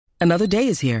Another day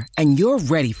is here, and you're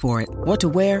ready for it. What to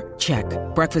wear? Check.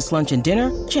 Breakfast, lunch, and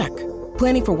dinner? Check.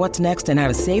 Planning for what's next and how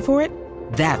to save for it?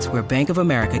 That's where Bank of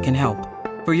America can help.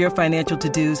 For your financial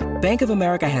to-dos, Bank of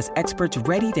America has experts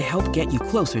ready to help get you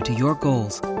closer to your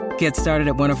goals. Get started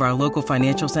at one of our local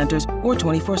financial centers or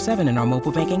 24/7 in our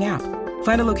mobile banking app.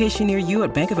 Find a location near you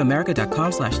at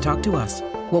bankofamerica.com/talktous.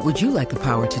 What would you like the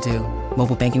power to do?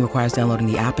 Mobile banking requires downloading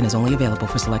the app and is only available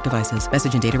for select devices.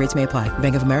 Message and data rates may apply.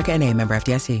 Bank of America N.A., member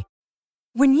FDIC.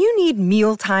 When you need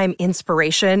mealtime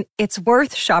inspiration, it's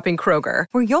worth shopping Kroger,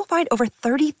 where you'll find over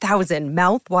 30,000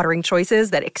 mouth-watering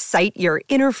choices that excite your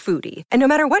inner foodie. And no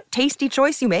matter what tasty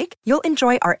choice you make, you'll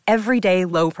enjoy our everyday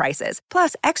low prices,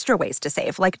 plus extra ways to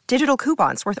save, like digital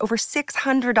coupons worth over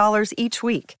 $600 each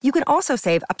week. You can also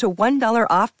save up to $1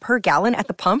 off per gallon at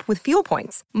the pump with fuel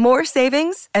points. More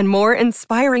savings and more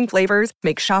inspiring flavors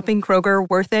make shopping Kroger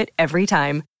worth it every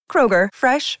time. Kroger,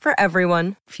 fresh for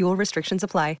everyone. Fuel restrictions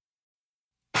apply.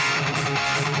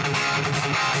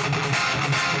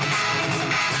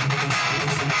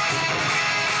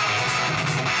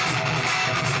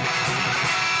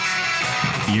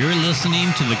 You're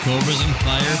listening to the Cobras and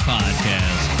Fire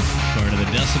podcast, part of the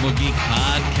Decibel Geek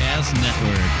Podcast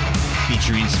Network,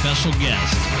 featuring special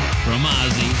guests from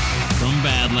Ozzy, from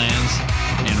Badlands,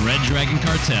 and Red Dragon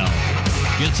Cartel,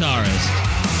 guitarist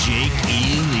Jake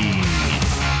E. Lee.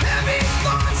 Heavy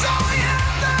thoughts I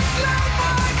have that cloud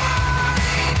my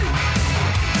mind.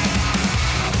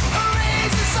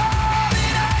 Erases all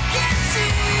that I can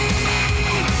see.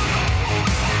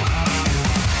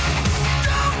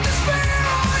 Don't despair,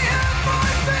 I have my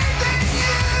faith in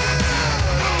you.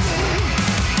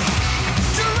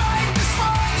 To right this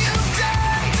wrong you've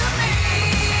done to me.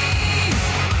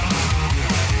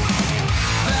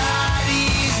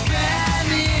 Bodies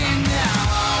bending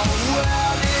now,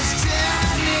 world is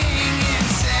turning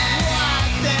insane. What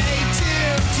they do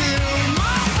to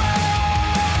my world.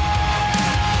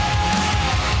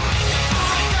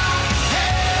 I got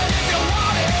hell if you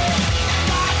want it.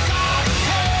 I got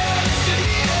hell if you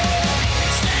need it.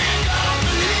 Stand up,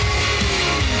 believe.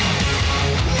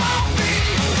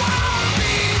 Won't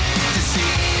be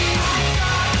deceived. I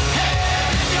got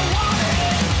hell if you want it.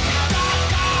 I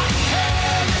got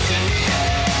hell if you need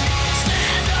it.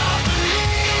 Stand up,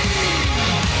 believe.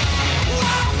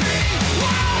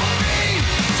 Won't be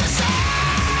deceived.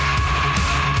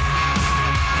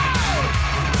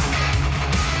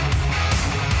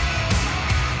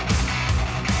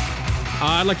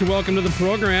 I'd like to welcome to the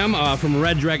program from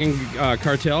Red Dragon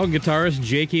Cartel, guitarist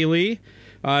Jake E. Lee.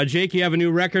 Jake, you have a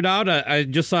new record out. I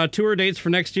just saw tour dates for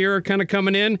next year kind of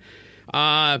coming in.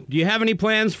 Do you have any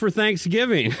plans for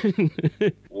Thanksgiving?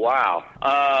 Wow.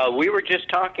 We were just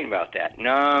talking about that.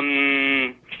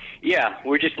 Yeah,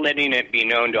 we're just letting it be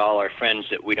known to all our friends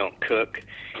that we don't cook.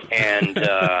 And,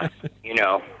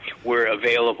 we're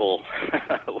available.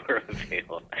 We're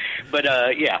available. But,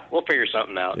 yeah, we'll figure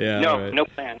something out. Yeah, right. No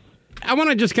plan. I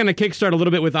want to just kind of kickstart a little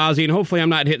bit with Ozzy, and hopefully I'm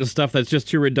not hitting stuff that's just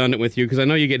too redundant with you, because I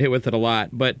know you get hit with it a lot.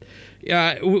 But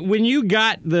when you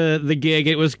got the gig,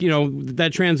 it was,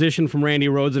 that transition from Randy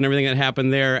Rhoads and everything that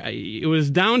happened there, it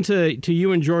was down to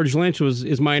you and George Lynch,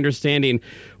 is my understanding.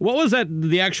 What was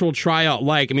the actual tryout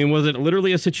like? I mean, was it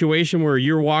literally a situation where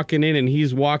you're walking in and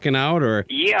he's walking out, or?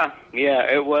 Yeah,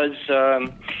 it was.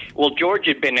 Well, George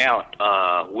had been out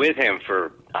with him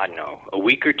for, I don't know, a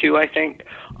week or two, I think,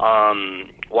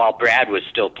 while Brad was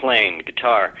still playing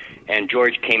guitar. And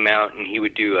George came out and he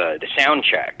would do the sound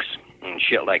checks and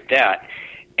shit like that.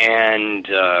 And,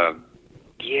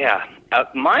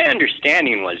 my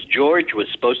understanding was George was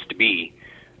supposed to be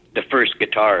the first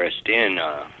guitarist in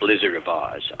Blizzard of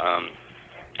Oz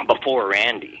before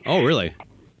Randy. Oh, really?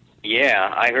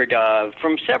 Yeah, I heard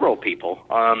from several people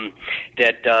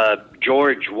that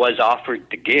George was offered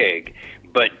the gig,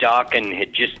 but Dokken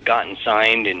had just gotten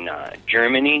signed in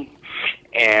Germany,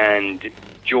 and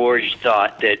George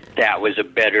thought that was a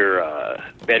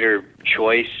better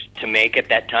choice to make at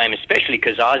that time, especially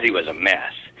because Ozzy was a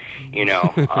mess,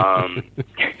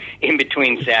 in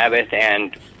between Sabbath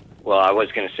and, well, I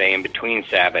was going to say in between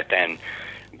Sabbath and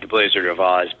the Blizzard of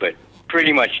Oz, but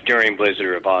pretty much during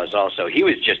Blizzard of Oz also. He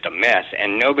was just a mess,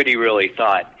 and nobody really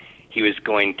thought he was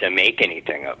going to make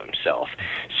anything of himself.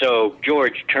 So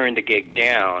George turned the gig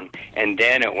down, and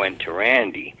then it went to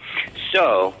Randy.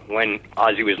 So when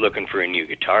Ozzy was looking for a new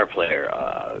guitar player,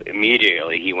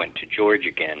 immediately he went to George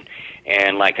again.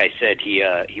 And like I said, he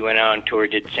went out on tour,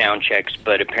 did sound checks,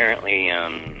 but apparently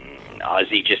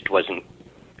Ozzy just wasn't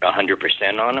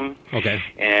 100% on him. Okay.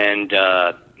 And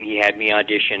he had me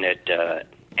audition at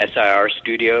SIR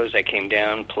Studios. I came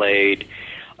down, played.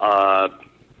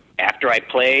 After I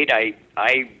played, I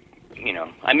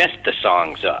I messed the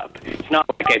songs up. It's not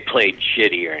like I played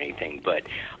shitty or anything, but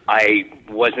I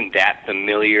wasn't that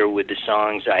familiar with the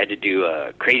songs. I had to do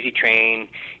Crazy Train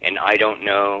and I Don't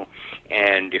Know.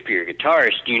 And if you're a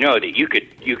guitarist, you know that you could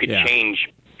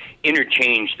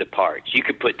interchange the parts. You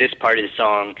could put this part of the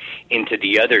song into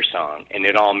the other song, and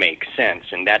it all makes sense.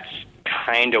 And that's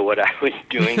kind of what I was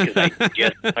doing because I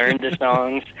just learned the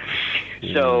songs.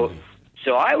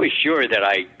 So I was sure that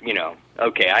I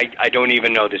don't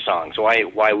even know the songs.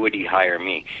 Why would he hire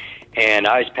me? And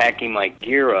I was packing my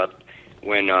gear up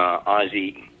when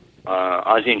Ozzy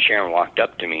and Sharon walked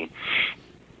up to me.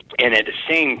 And at the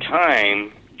same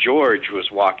time, George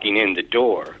was walking in the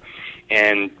door.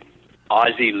 And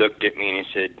Ozzy looked at me and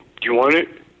he said, "Do you want it?"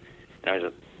 And I was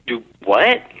like, "Do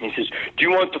what?" He says, "Do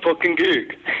you want the fucking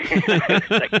gig?" I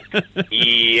was like,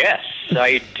 "Yes,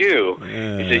 I do."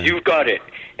 He said, "You've got it."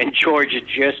 And George had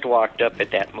just walked up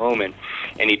at that moment,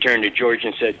 and he turned to George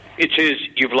and said, "It's his,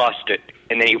 you've lost it."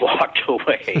 And then he walked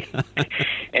away.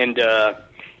 And, that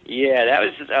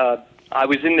was, I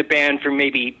was in the band for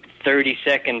maybe 30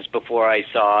 seconds before I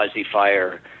saw Ozzy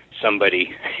fire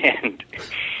somebody, and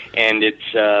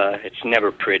it's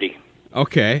never pretty.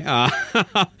 Okay.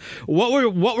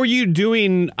 What were you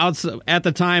doing at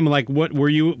the time? Like, what were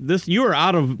you? You were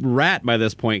out of Rat by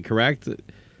this point, correct?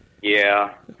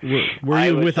 Yeah. Were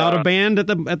you without a band at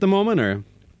the moment, or?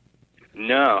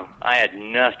 No, I had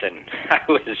nothing.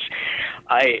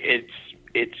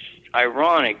 It's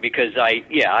ironic because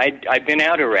I'd been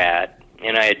out of Rat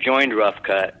and I had joined Rough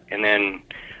Cut, and then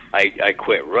I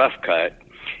quit Rough Cut,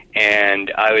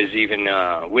 and I was even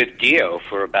with Dio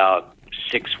for about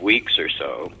 6 weeks or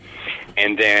so,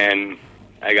 and then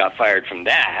I got fired from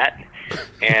that,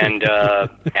 and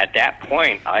at that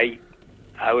point I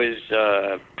was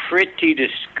pretty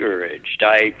discouraged.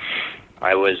 I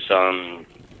was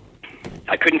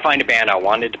I couldn't find a band I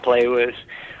wanted to play with.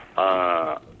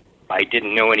 I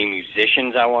didn't know any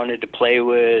musicians I wanted to play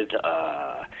with,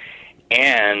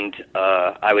 and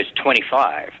I was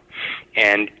 25.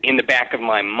 And in the back of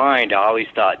my mind, I always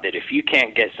thought that if you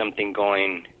can't get something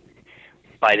going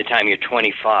by the time you're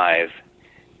 25,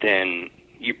 then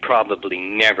you're probably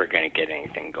never going to get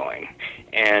anything going.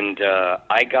 And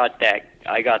I got the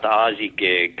Ozzy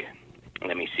gig.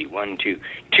 Let me see,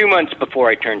 2 months before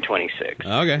I turned 26.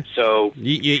 Okay. So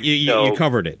you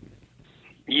covered it.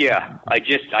 Yeah, I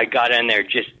got in there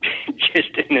just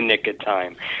in the nick of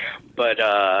time. But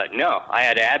no, I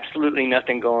had absolutely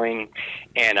nothing going,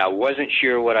 and I wasn't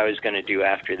sure what I was going to do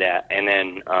after that. And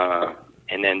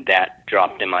then that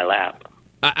dropped in my lap.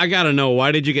 I got to know,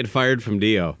 why did you get fired from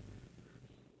Dio?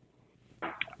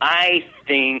 I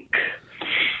think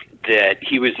that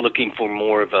he was looking for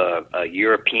more of a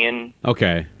European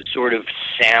sort of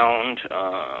sound,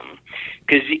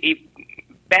 because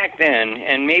back then,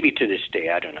 and maybe to this day,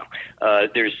 I don't know,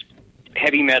 there's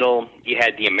heavy metal, you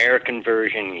had the American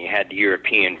version, you had the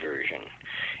European version,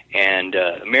 and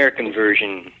American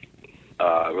version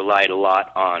relied a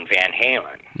lot on Van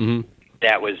Halen. Mm-hmm.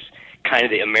 That was kind of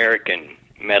the American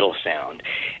metal sound,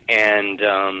 and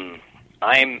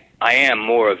I am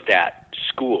more of that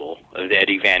school of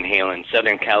Eddie Van Halen.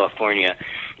 Southern California,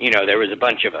 there was a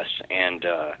bunch of us, and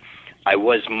I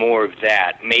was more of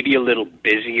that, maybe a little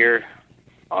busier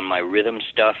on my rhythm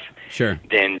stuff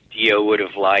than Dio would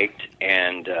have liked,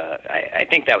 and I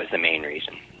think that was the main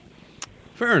reason.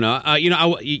 Fair enough.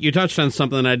 You touched on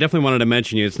something, and I definitely wanted to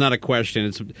mention you. It's not a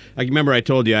question. I remember I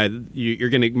told you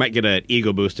might get an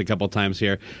ego boost a couple times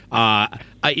here. I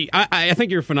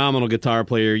think you're a phenomenal guitar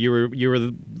player. You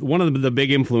were one of the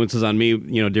big influences on me.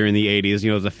 During the '80s.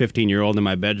 As a 15-year-old in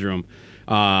my bedroom,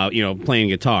 playing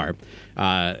guitar.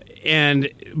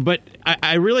 But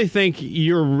I really think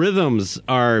your rhythms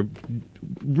are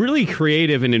really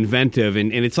creative and inventive,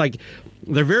 and it's like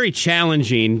they're very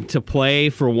challenging to play,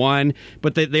 for one,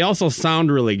 but they also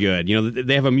sound really good.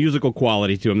 They have a musical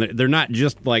quality to them. They're not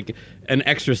just like an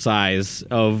exercise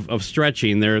of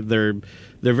stretching. They're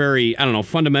very,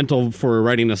 fundamental for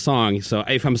writing a song. So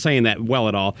if I'm saying that well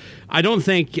at all, I don't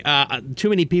think too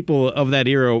many people of that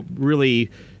era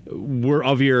really were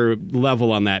of your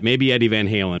level on that. Maybe Eddie Van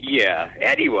Halen. Yeah,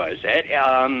 Eddie was.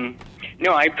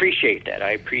 No, I appreciate that.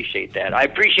 I appreciate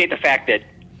the fact that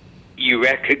you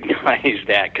recognize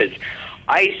that, because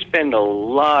I spend a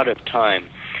lot of time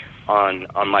on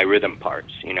my rhythm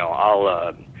parts.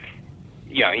 I'll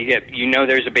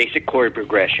there's a basic chord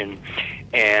progression,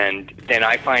 and then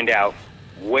I find out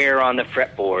where on the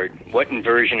fretboard, what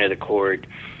inversion of the chord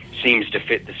seems to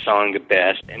fit the song the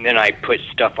best, and then I put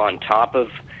stuff on top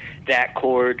of that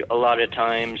chord a lot of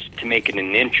times to make it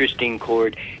an interesting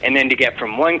chord, and then to get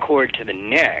from one chord to the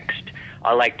next,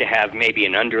 I like to have maybe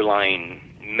an underlying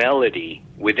melody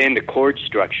within the chord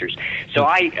structures. So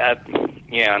I'm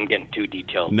getting too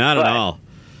detailed. Not but at all.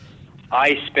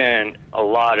 I spend a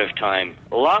lot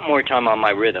more time on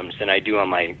my rhythms than I do on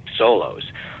my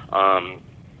solos.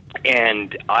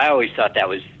 And I always thought that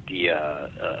was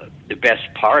the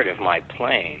best part of my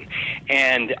playing.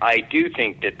 And I do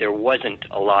think that there wasn't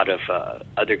a lot of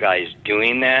other guys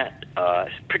doing that,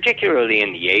 particularly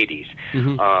in the 80s.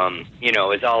 It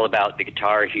was all about the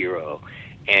guitar hero.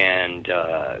 And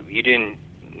you didn't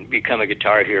become a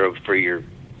guitar hero for your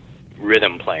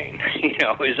rhythm playing.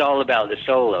 It was all about the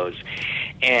solos.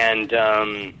 And,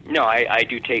 I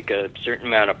do take a certain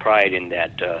amount of pride in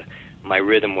that. My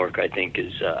rhythm work, I think,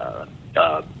 is,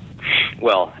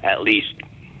 at least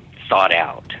thought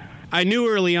out. I knew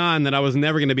early on that I was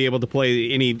never going to be able to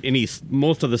play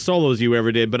most of the solos you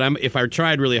ever did, but if I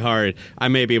tried really hard, I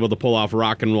may be able to pull off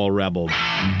Rock and Roll Rebel.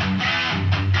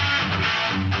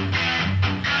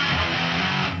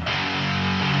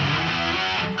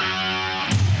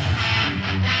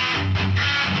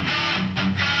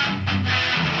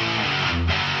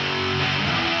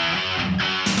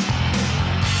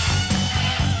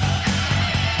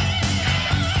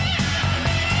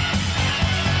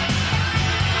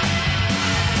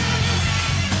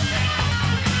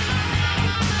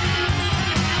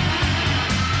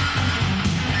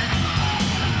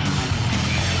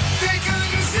 They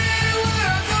couldn't see what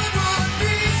I thought would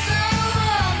be so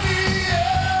obvious.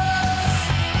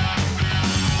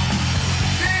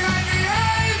 They hide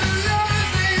behind the lies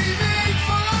they make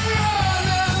for all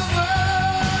of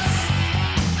us.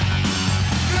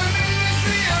 The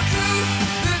ministry of truth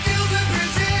that deals and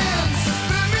pretends.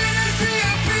 The ministry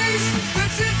of peace that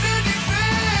sits and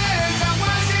defends. I'm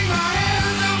washing my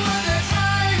hands of what they're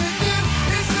trying to do.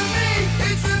 It's a me,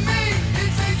 it's a me,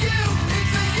 it's a you,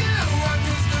 it's a you. I'm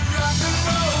just a rock and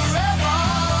roll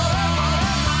rebel.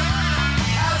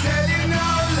 I'll tell you no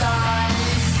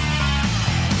lies.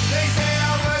 They say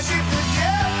I worship the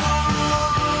devil.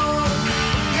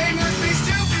 They must be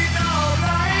stupid or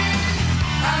blind.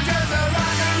 I'm just a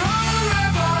rock and roll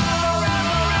rebel.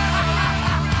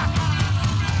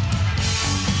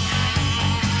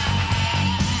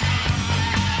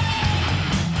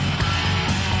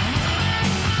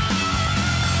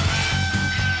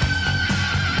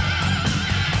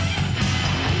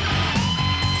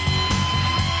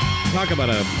 Talk about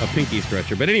a pinky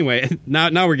stretcher. But anyway,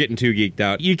 now we're getting too geeked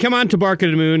out. You come on to Bark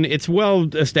at the Moon. It's well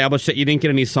established that you didn't get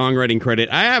any songwriting credit.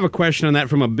 I have a question on that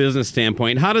from a business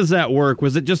standpoint. How does that work?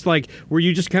 Was it just like, were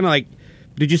you just kind of like,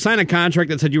 did you sign a contract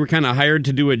that said you were kind of hired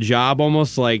to do a job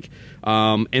almost like,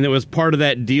 and it was part of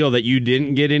that deal that you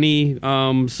didn't get any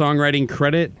songwriting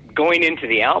credit? Going into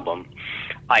the album,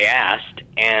 I asked,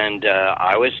 and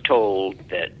I was told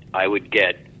that I would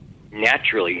get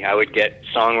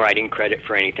songwriting credit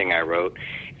for anything I wrote,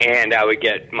 and I would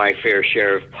get my fair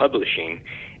share of publishing,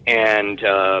 and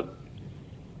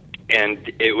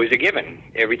it was a given.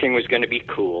 Everything was going to be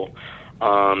cool.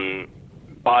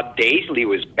 Bob Daisley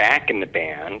was back in the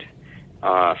band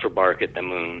for Bark at the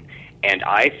Moon, and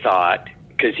I thought,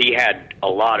 because he had a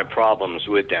lot of problems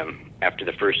with them after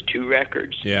the first two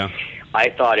records, Yeah. I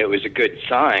thought it was a good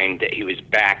sign that he was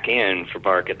back in for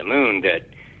Bark at the Moon, that,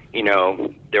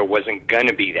 there wasn't going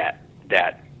to be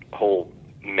that whole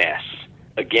mess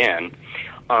again.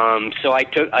 So I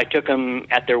took them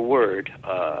at their word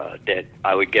that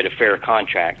I would get a fair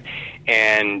contract.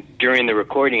 And during the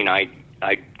recording, I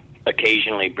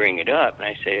occasionally bring it up, and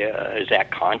I say, is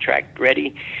that contract ready?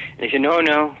 And they say,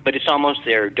 no, but it's almost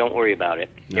there. Don't worry about it.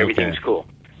 Everything's cool.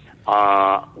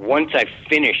 Once I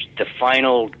finished the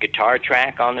final guitar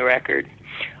track on the record,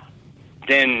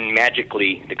 then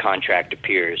magically the contract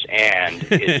appears, and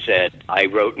it said, I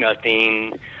wrote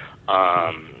nothing.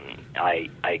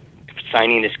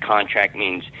 Signing this contract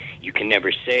means you can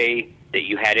never say that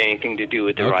you had anything to do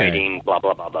with the writing, blah,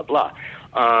 blah, blah, blah, blah.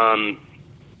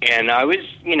 And I was,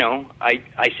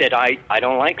 I said, I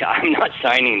don't like that. I'm not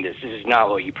signing this. This is not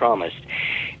what you promised.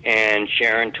 And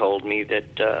Sharon told me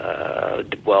that,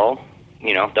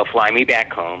 they'll fly me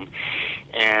back home,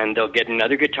 and they'll get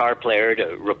another guitar player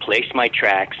to replace my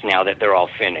tracks now that they're all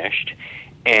finished,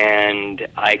 and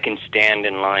I can stand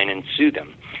in line and sue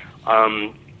them,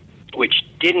 which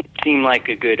didn't seem like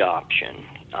a good option.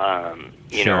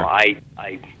 Sure. I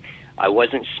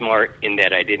wasn't smart in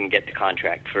that I didn't get the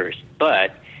contract first,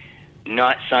 but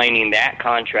not signing that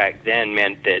contract then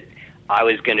meant that I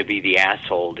was going to be the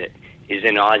asshole that is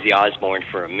in Ozzy Osbourne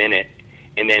for a minute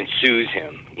and then sues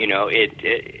him.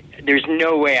 There's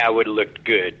no way I would have looked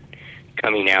good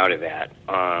coming out of that,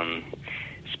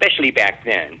 especially back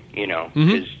then,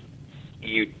 because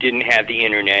you didn't have the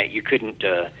internet. You couldn't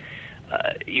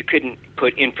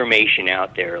put information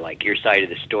out there like your side of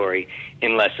the story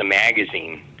unless a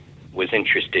magazine was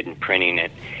interested in printing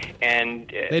it.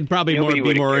 And they'd probably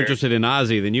be more interested in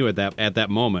Ozzy than you at that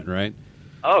moment, right?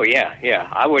 Oh, yeah.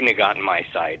 I wouldn't have gotten my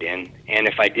side in. And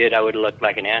if I did, I would have looked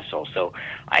like an asshole. So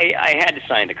I had to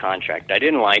sign the contract. I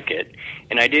didn't like it,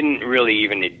 and I didn't really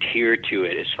even adhere to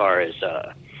it as far as...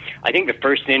 I think the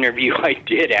first interview I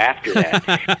did after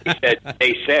that,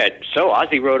 they said, so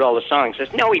Ozzy wrote all the songs. I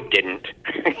said, no, he didn't.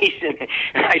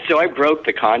 So I broke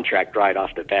the contract right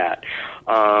off the bat.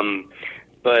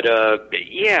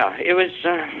 Yeah, it was...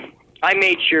 I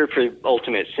made sure for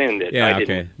Ultimate Sin that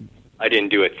I didn't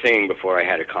do a thing before I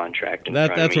had a contract.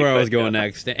 That's where I was going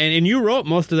next. And you wrote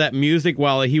most of that music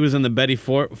while he was in the Betty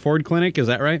Ford clinic, is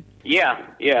that right? Yeah.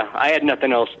 I had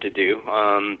nothing else to do.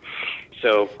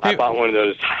 So I bought one of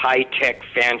those high-tech,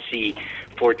 fancy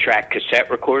 4-track cassette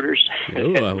recorders.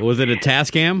 Ooh, was it a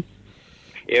Tascam?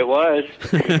 It was.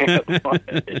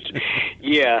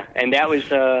 Yeah, and that was,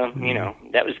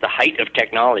 that was the height of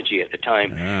technology at the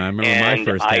time. I remember my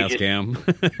first Tascam.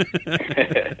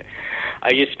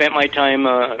 I just spent my time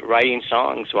writing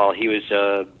songs while he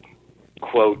was,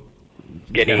 quote,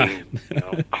 getting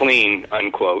clean,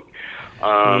 unquote.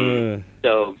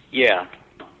 So, yeah.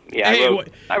 Yeah,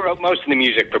 I wrote most of the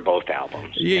music for both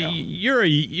albums. You're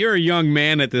a young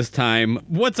man at this time.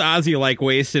 What's Ozzy like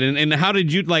wasted, and how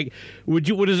did you like?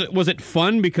 Was it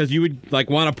fun because you would like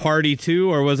want to party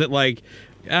too, or was it like,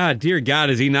 dear God,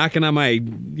 is he knocking on my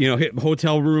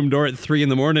hotel room door at 3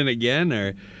 a.m. again?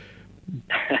 Or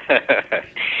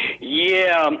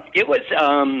yeah, it was.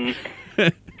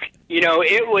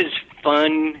 It was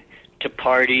fun to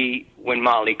party when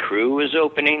Motley Crue was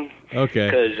opening.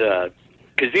 Okay,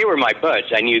 because they were my buds.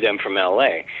 I knew them from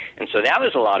L.A., and so that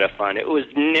was a lot of fun. It was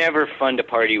never fun to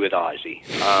party with Ozzy,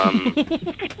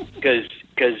 because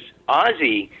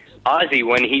Ozzy,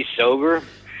 when he's sober,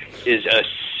 is a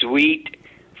sweet,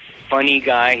 funny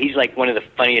guy. He's like one of the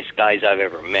funniest guys I've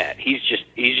ever met. He's just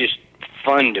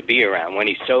fun to be around when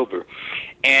he's sober,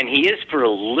 and he is for a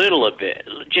little bit,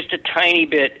 just a tiny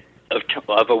bit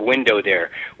of a window there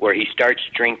where he starts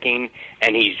drinking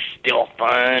and he's still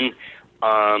fun.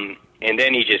 And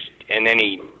then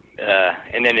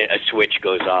a switch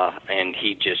goes off, and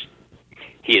he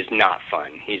is not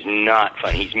fun. He's not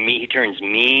fun. He turns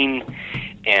mean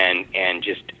and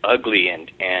just ugly. And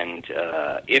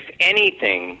if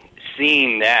anything,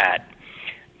 seeing that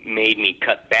made me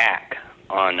cut back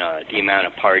on the amount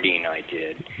of partying I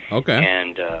did. Okay.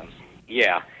 And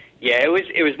it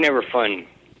was never fun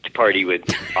to party with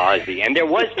Ozzy. And there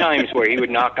was times where he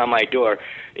would knock on my door.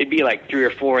 It'd be like 3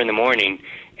 or 4 in the morning.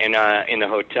 And in the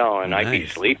hotel, and I'd be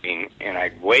sleeping, and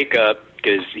I'd wake up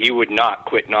because he would not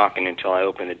quit knocking until I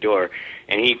opened the door,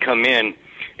 and he'd come in.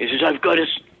 He says, "I've got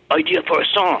this idea for a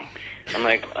song." I'm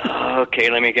like, "Okay,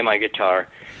 let me get my guitar,"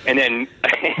 and then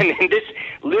this,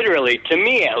 literally, to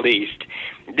me at least,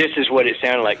 this is what it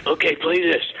sounded like. Okay, play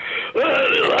this.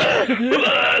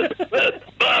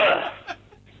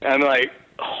 I'm like,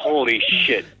 holy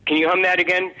shit! Can you hum that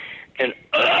again? And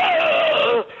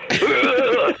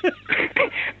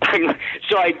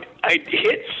so I'd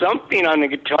hit something on the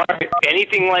guitar,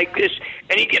 anything like this,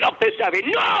 and he'd get all pissed off. He'd,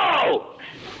 no!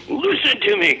 Listen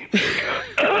to me!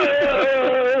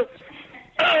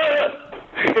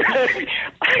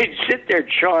 I'd sit there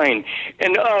trying,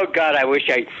 and oh God, I wish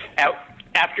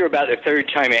after about the third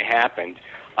time it happened,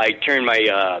 I turned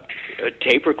my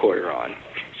tape recorder on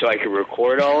so I could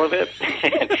record all of it.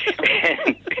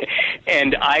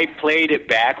 And I played it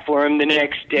back for him the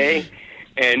next day,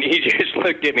 and he just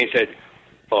looked at me and said,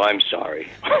 "Oh, I'm sorry."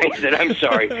 I said, "I'm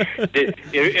sorry.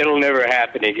 It'll never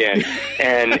happen again."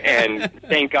 And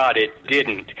thank God it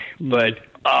didn't. But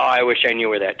I wish I knew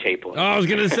where that tape was. Oh, I was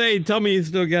going to say, tell me you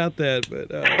still got that. But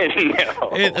no.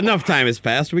 Enough time has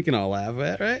passed. We can all laugh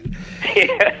at, right?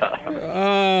 Yeah.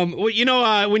 Well,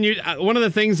 when you one of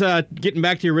the things, getting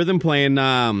back to your rhythm playing,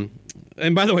 and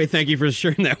by the way, thank you for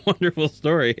sharing that wonderful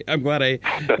story. I'm glad I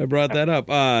brought that up.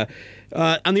 On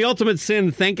the Ultimate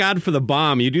Sin, Thank God for the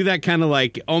Bomb, you do that kind of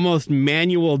like almost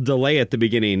manual delay at the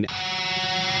beginning.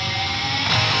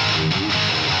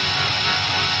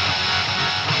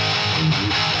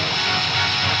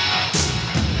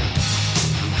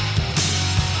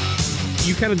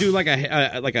 You kind of do like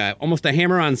a almost a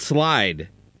hammer-on slide.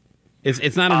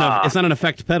 It's not an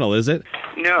effect pedal, is it?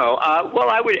 No. Well,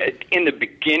 I would in the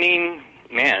beginning.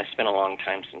 Man, it's been a long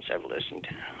time since I've listened.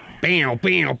 Bam,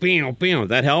 bam, bam, bam.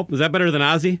 That help? Is that better than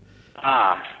Ozzy?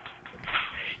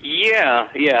 Yeah.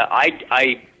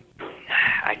 I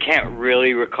can't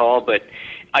really recall, but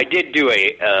I did do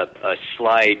a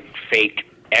slide fake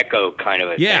echo kind of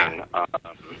a Yeah. thing.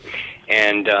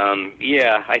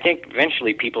 I think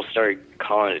eventually people started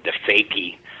calling it the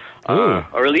fakie. Ooh.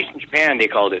 Or at least in Japan they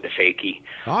called it the fakie.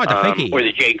 Oh, the fakie. Or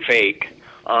the Jake Fake.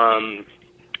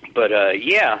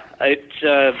 It's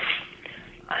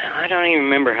I don't even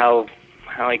remember how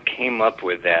I came up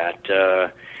with that.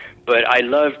 But I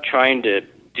love trying to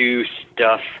do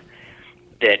stuff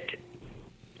that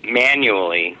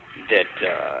manually that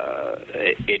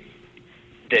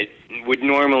would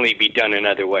normally be done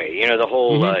another way. You know, the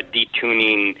whole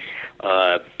detuning,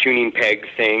 tuning peg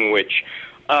thing, which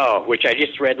I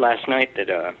just read last night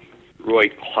that Roy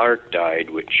Clark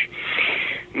died, which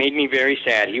made me very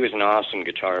sad. He was an awesome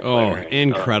guitar player. Oh,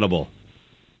 incredible.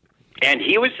 And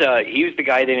he was the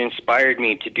guy that inspired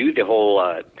me to do the whole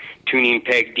tuning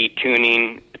peg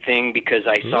detuning thing, because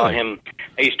I saw him.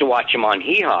 I used to watch him on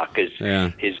Hee Haw because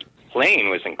his playing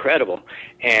was incredible.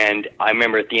 And I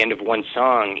remember at the end of one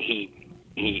song, he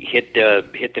hit the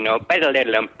note, and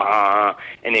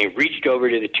then he reached over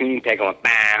to the tuning peg and went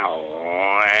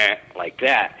bow, like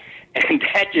that. And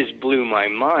that just blew my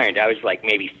mind. I was like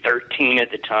maybe 13 at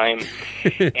the time,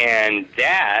 and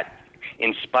that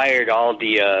inspired all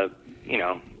the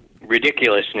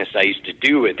ridiculousness I used to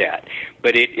do with that.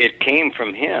 But it came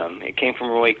from him. It came from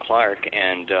Roy Clark,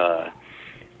 and I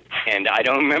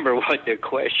don't remember what the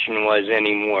question was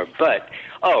anymore. But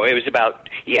it was about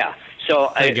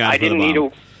So I didn't need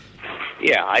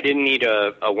I didn't need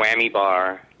a whammy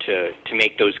bar to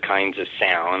make those kinds of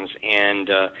sounds, and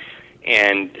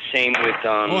same with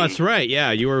oh, that's right.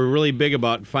 Yeah, you were really big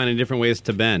about finding different ways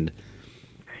to bend.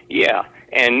 Yeah,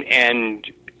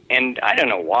 and I don't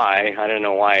know why. I don't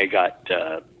know why I got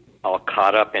all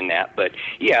caught up in that. But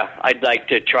yeah, I'd like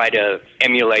to try to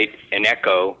emulate an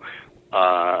echo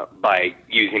by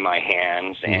using my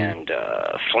hands and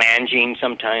flanging.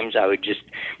 Sometimes I would just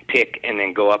pick and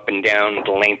then go up and down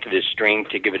the length of the string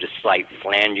to give it a slight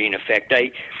flanging effect.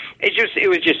 It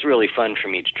was just really fun for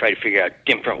me to try to figure out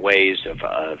different ways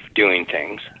of doing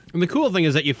things. And the cool thing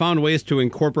is that you found ways to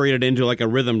incorporate it into like a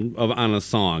rhythm on a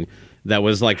song that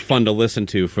was like fun to listen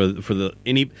to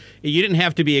you didn't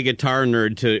have to be a guitar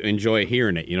nerd to enjoy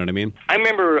hearing it. You know what I mean? I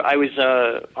remember I was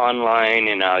online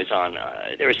and I was on.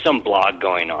 There was some blog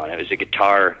going on. It was a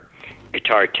guitar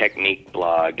technique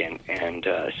blog, and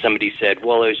somebody said,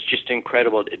 "Well, it was just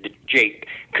incredible that Jake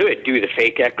could do the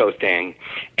fake echo thing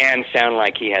and sound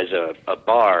like he has a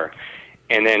bar."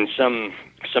 And then some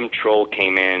troll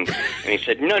came in and he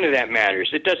said, "None of that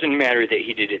matters. It doesn't matter that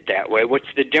he did it that way.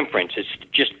 What's the difference? It's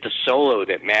just the solo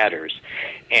that matters."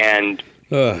 And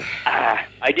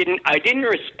I didn't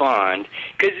respond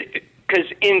because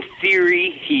in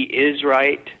theory he is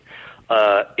right.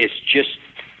 It's just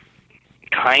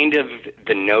kind of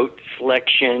the note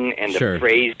selection and the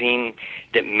phrasing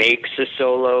that makes a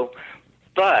solo,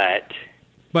 but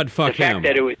fuck the fact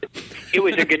that it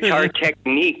was a guitar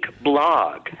technique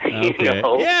blog, you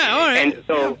know. Yeah, all right. And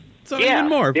so even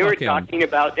more. They were talking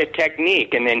about the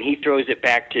technique, and then he throws it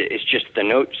back to it's just the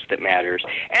notes that matters.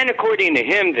 And according to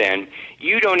him, then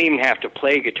you don't even have to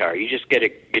play guitar. You just get a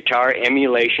guitar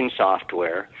emulation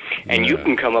software, and you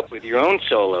can come up with your own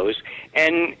solos,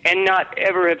 and not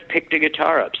ever have picked a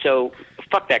guitar up. So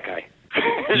fuck that guy.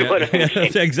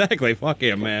 Exactly. Fuck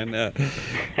him, man.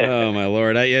 Oh my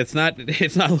lord. It's not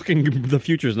looking. The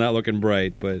future's not looking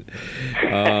bright. But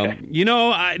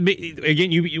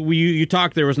again, you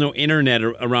talked. There was no internet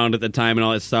around at the time and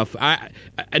all that stuff.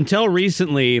 Until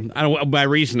recently. By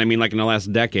recent, I mean like in the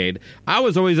last decade. I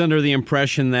was always under the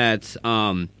impression that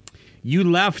you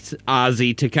left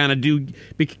Ozzy to kind of do.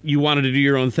 You wanted to do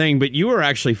your own thing, but you were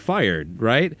actually fired,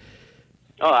 right?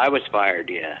 Oh, I was fired.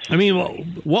 Yes. I mean,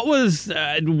 what was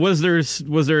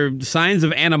there signs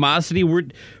of animosity? Were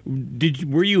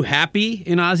you happy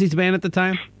in Ozzy's band at the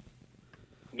time?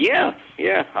 Yeah.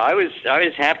 I was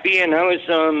happy, and I was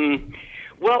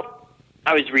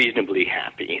reasonably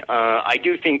happy. I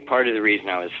do think part of the reason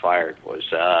I was fired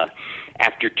was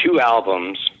after 2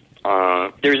 albums.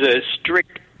 There's a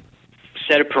strict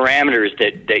set of parameters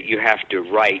that you have to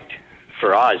write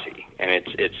for Ozzy, and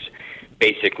it's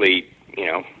basically,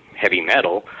 heavy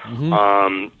metal.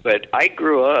 But I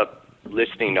grew up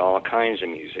listening to all kinds of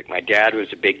music. My dad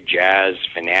was a big jazz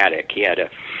fanatic. He had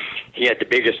the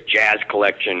biggest jazz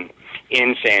collection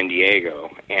in San Diego,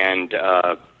 and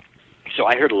so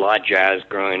I heard a lot of jazz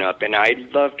growing up. And I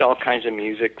loved all kinds of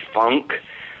music, funk.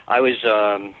 I was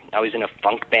in a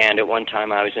funk band at one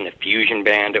time. I was in a fusion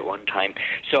band at one time.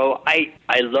 So I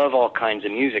love all kinds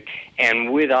of music.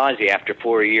 And with Ozzy, after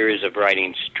 4 years of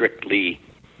writing strictly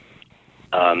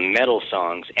metal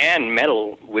songs and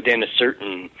metal within a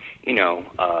certain,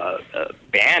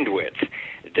 bandwidth,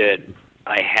 that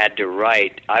I had to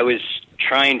write, I was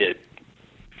trying to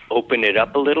open it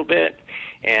up a little bit,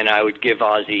 and I would give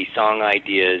Ozzy song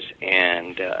ideas,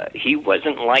 and he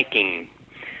wasn't liking.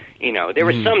 You know, there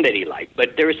were some that he liked,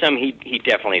 but there were some he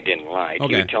definitely didn't like.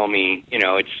 Okay. He would tell me, you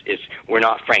know, it's we're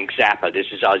not Frank Zappa. This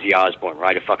is Ozzy Osbourne.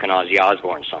 Write a fucking Ozzy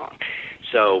Osbourne song.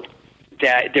 So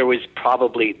that there was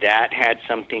probably that had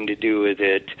something to do with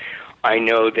it. I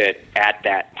know that at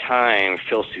that time,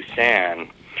 Phil Soussan,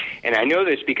 and I know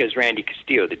this because Randy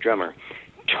Castillo, the drummer,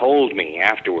 told me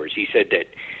afterwards. He said that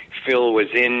Phil was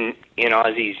in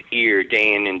Ozzy's ear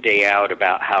day in and day out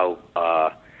about how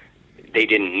they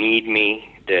didn't need me.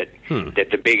 That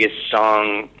the biggest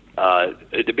song,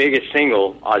 the biggest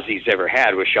single Ozzy's ever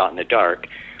had was Shot in the Dark,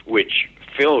 which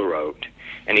Phil wrote.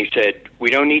 And he said, we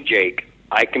don't need Jake.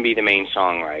 I can be the main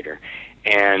songwriter.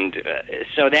 And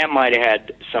so that might have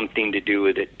had something to do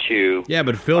with it, too. Yeah,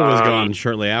 but Phil was gone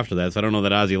shortly after that, so I don't know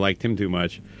that Ozzy liked him too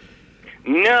much.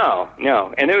 No.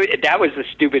 And that was the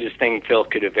stupidest thing Phil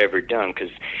could have ever done,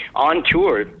 because on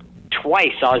tour,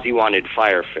 twice Ozzy wanted to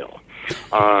fire Phil.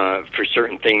 For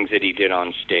certain things that he did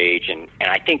on stage, and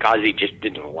I think Ozzy just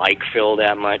didn't like Phil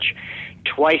that much.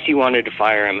 Twice he wanted to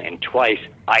fire him, and twice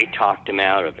I talked him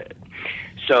out of it.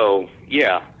 So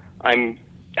yeah, I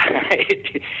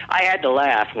had to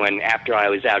laugh when, after I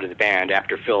was out of the band,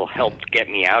 after Phil helped get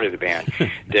me out of the band,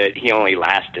 that he only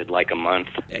lasted like a month.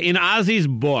 In Ozzy's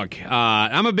book,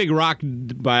 I'm a big rock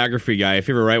biography guy. If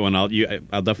you ever write one, I'll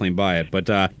definitely buy it. But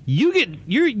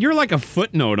you're like a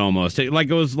footnote almost. It like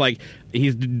goes like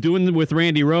he's doing with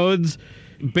Randy Rhoads.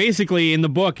 Basically, in the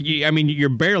book, you're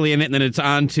barely in it, and then it's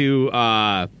on to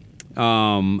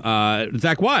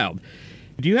Zakk Wylde.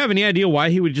 Do you have any idea why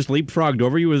he would just leapfrogged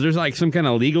over you? Was there like some kind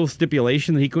of legal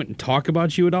stipulation that he couldn't talk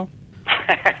about you at all?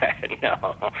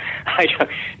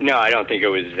 No, I don't think it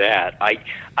was that.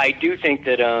 I do think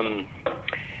that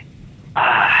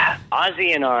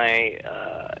Ozzy and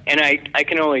I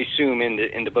can only assume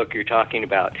in the book you're talking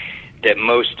about that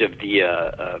most of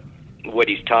the what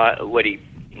he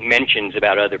mentions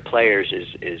about other players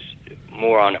is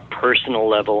more on a personal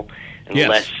level and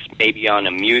less maybe on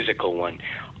a musical one.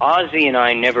 Ozzy and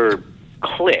I never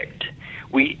clicked.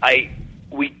 We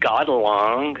got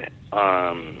along.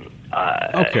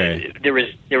 Okay. There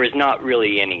was not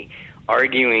really any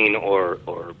arguing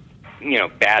or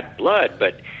bad blood,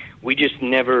 but we just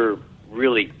never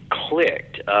really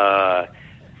clicked. I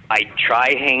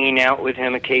try hanging out with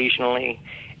him occasionally,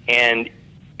 and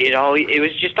it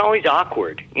was just always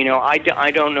awkward.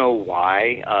 I don't know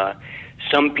why.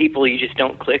 Some people you just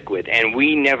don't click with, and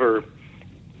we never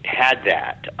had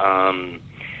that.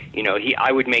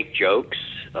 I would make jokes.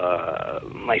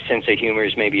 My sense of humor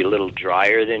is maybe a little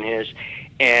drier than his,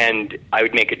 and I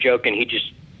would make a joke, and he'd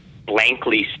just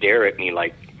blankly stare at me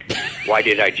like, why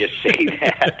did I just say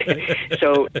that?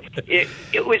 So it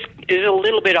was a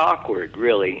little bit awkward,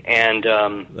 really. And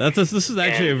this is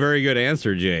actually a very good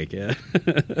answer, Jake. Yeah.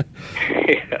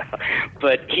 Yeah.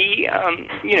 But he,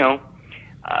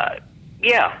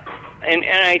 yeah. And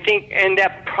I think, and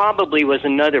that probably was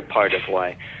another part of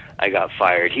why I got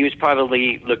fired. He was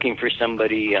probably looking for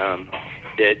somebody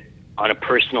that, on a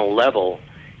personal level,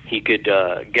 he could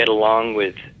get along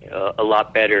with a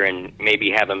lot better, and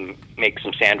maybe have him make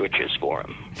some sandwiches for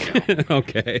him.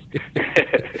 Okay.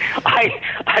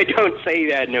 I don't say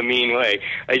that in a mean way.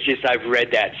 It's just I've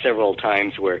read that several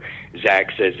times where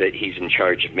Zakk says that he's in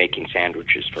charge of making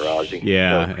sandwiches for Ozzy.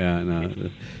 Yeah, no.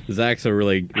 Zakk's a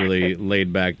really, really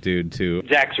laid-back dude, too.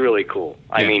 Zakk's really cool.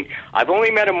 I mean, I've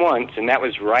only met him once, and that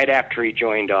was right after he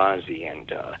joined Ozzy,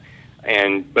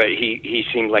 but he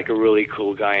seemed like a really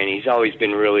cool guy, and he's always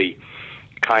been really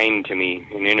kind to me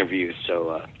in interviews.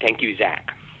 So thank you, Zakk.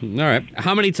 All right.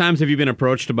 How many times have you been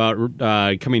approached about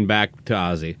coming back to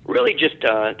Ozzy? Really, just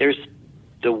there's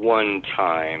the one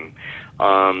time.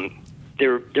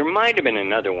 There might have been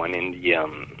another one in the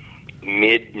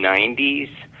mid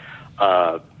 '90s,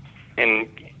 and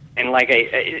like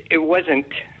it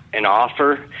wasn't an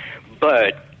offer,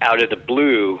 but out of the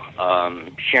blue,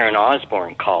 Sharon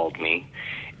Osbourne called me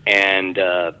and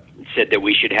said that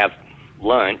we should have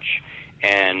lunch.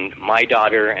 And my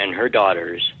daughter and her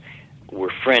daughters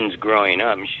were friends growing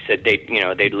up. And she said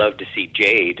they'd love to see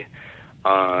Jade.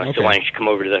 Okay. So why don't you come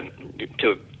over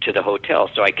to the hotel?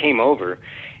 So I came over,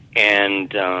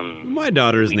 and my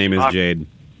daughter's name is Jade.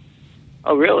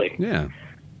 Oh, really? Yeah.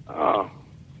 Oh.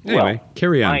 Anyway,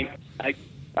 carry on.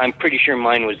 I'm pretty sure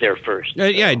mine was there first.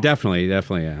 Yeah, definitely.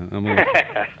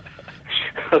 Yeah.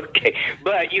 Okay,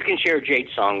 but you can share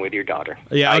Jade's song with your daughter.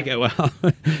 Yeah, okay, well.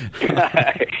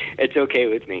 It's okay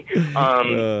with me.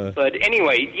 But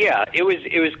anyway, yeah, it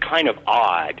was kind of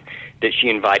odd that she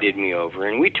invited me over,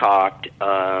 and we talked.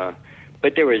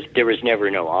 But there was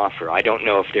never no offer. I don't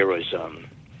know if there was.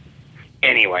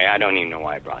 Anyway, I don't even know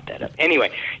why I brought that up. Anyway,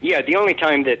 yeah, the only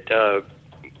time that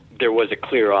there was a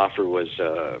clear offer was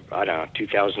I don't know,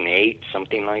 2008,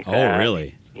 something like that. Oh,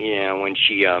 really? Yeah, when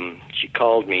she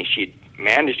called me, she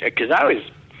managed, because I was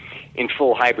in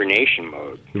full hibernation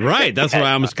mode. Right, that's why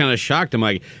I was kind of shocked. I'm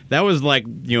like, that was like,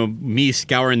 me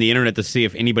scouring the internet to see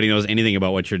if anybody knows anything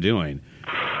about what you're doing.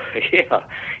 Yeah,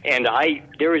 and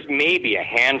there was maybe a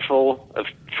handful of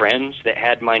friends that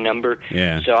had my number.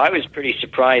 Yeah. So I was pretty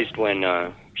surprised when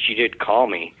she did call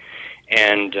me,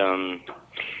 and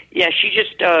yeah, she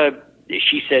just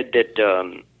she said that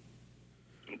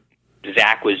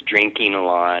Zach was drinking a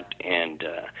lot, and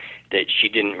that she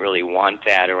didn't really want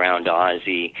that around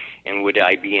Ozzy, and would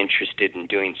I be interested in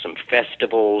doing some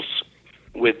festivals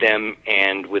with them,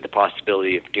 and with the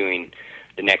possibility of doing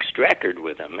the next record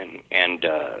with them, and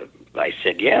I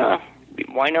said, yeah,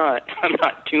 why not? I'm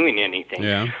not doing anything.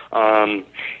 Yeah.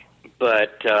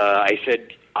 But I said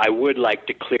I would like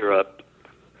to clear up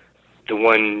the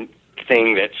one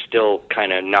thing that still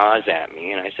kind of gnaws at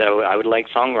me, and I said I would like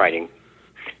songwriting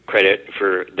credit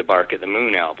for the Bark at the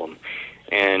Moon album,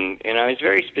 and I was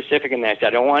very specific in that. I said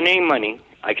I don't want any money.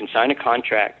 I can sign a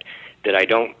contract that I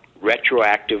don't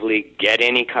retroactively get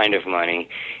any kind of money,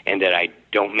 and that I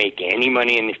don't make any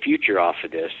money in the future off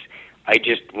of this. I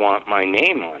just want my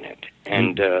name on it.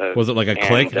 And was it like a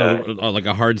click, or like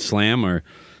a hard slam, or?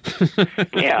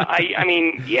 Yeah, I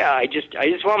mean, yeah, I just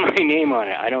want my name on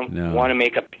it. I don't want to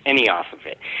make a penny off of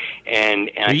it. And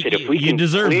I said, if we can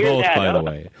deserve clear both, that by up, the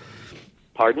way.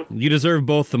 Pardon? You deserve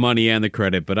both the money and the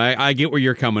credit, but I get where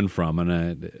you're coming from,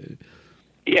 and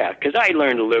yeah, because I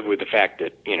learned to live with the fact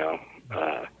that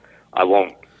I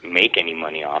won't make any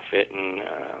money off it, and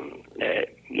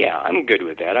yeah, I'm good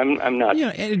with that. I'm not.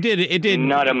 Yeah, it did.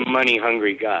 Not a money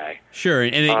hungry guy. Sure,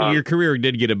 and your career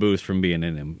did get a boost from being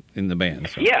in the band.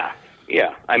 So. Yeah.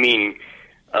 I mean,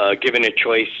 given a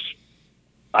choice,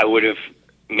 I would have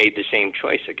made the same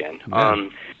choice again. Yeah.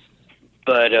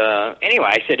 But anyway,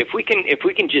 I said if we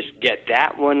can just get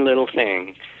that one little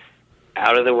thing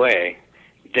out of the way,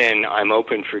 then I'm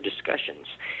open for discussions.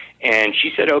 And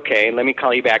she said, okay, let me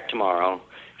call you back tomorrow.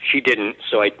 She didn't,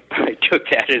 so I took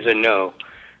that as a no.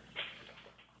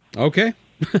 Okay.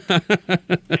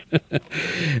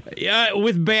 Yeah,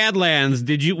 with Badlands,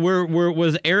 did you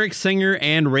was Eric Singer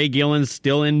and Ray Gillen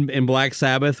still in Black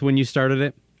Sabbath when you started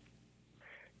it?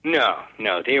 No,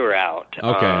 they were out.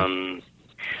 Okay.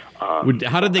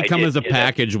 How did they come as a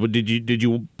package? Did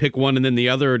you pick one and then the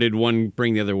other, or did one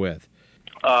bring the other with?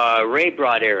 Ray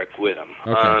brought Eric with him.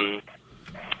 Okay.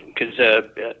 Because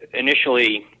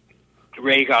initially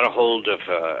Ray got a hold of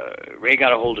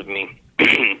me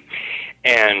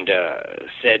and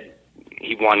said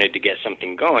he wanted to get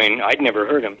something going. I'd never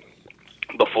heard him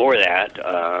before that,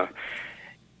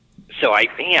 so I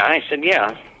said,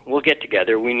 yeah, we'll get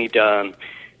together. We need to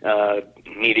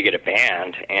get a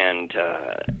band, and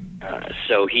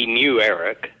so he knew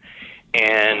Eric,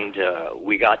 and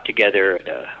we got together at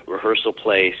a rehearsal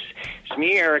place. It's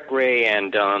me, Eric, Ray,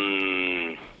 and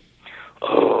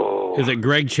is it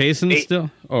Greg Chasen still?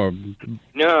 Or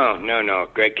no.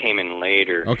 Greg came in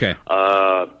later. Okay.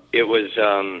 It was.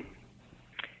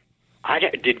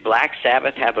 Did Black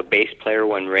Sabbath have a bass player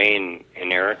when Ray and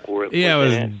Eric were? Yeah, it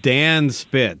was Dan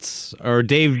Spitz or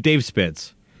Dave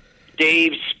Spitz.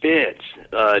 Dave Spitz,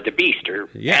 the Beast or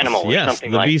Animal or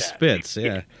something like that. Yes, the Beast Spitz.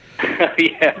 Yeah.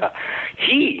 Yeah,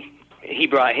 he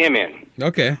brought him in.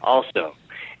 Okay. Also.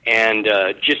 And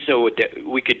just so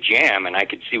we could jam, and I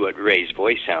could see what Ray's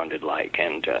voice sounded like.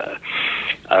 And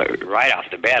right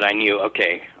off the bat, I knew,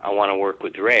 okay, I want to work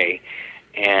with Ray.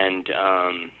 And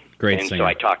great and singer. So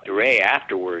I talked to Ray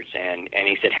afterwards, and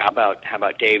he said, how about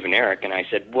Dave and Eric? And I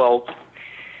said, well,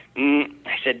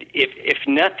 I said, if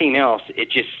nothing else,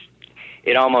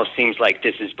 it almost seems like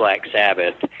this is Black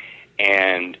Sabbath,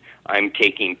 and I'm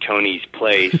taking Tony's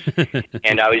place.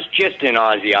 And I was just in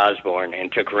Ozzy Osbourne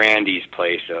and took Randy's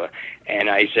place. And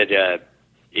I said,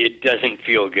 it doesn't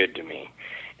feel good to me.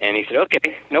 And he said,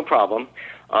 okay, no problem.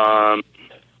 And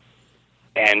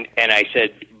I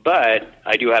said, but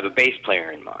I do have a bass player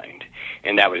in mind.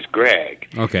 And that was Greg.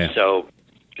 Okay. So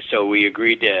we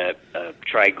agreed to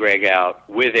try Greg out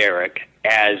with Eric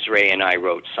as Ray and I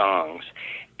wrote songs.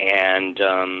 And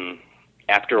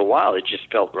after a while, it just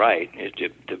felt right,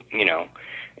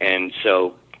 and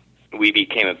so we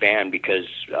became a band because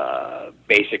Ray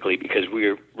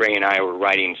and I were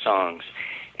writing songs,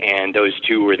 and those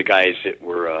two were the guys that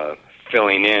were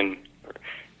filling in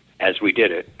as we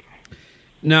did it.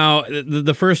 Now,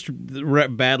 the first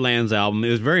Badlands album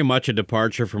is very much a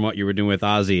departure from what you were doing with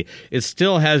Ozzy. It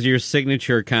still has your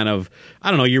signature kind of,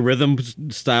 I don't know, your rhythm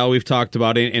style we've talked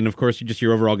about, and of course just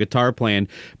your overall guitar playing.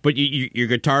 But your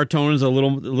guitar tone is a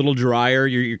little drier.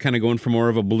 You're kind of going for more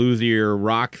of a bluesier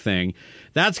rock thing.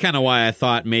 That's kind of why I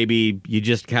thought maybe you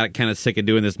just kind of sick of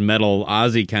doing this metal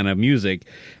Ozzy kind of music,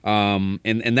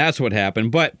 and that's what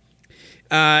happened. But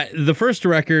the first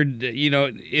record,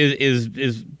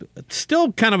 is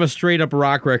still kind of a straight up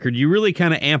rock record. You really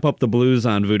kind of amp up the blues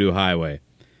on Voodoo Highway.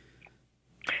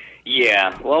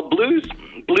 Yeah, well, blues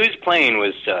playing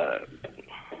was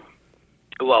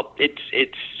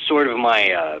it's sort of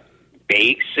my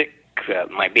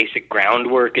basic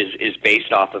groundwork is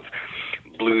based off of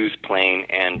blues playing,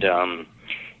 and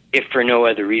if for no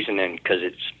other reason than because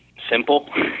it's simple.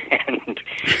 And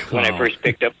when I first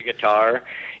picked up the guitar,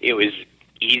 it was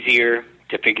easier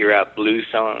to figure out blues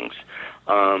songs,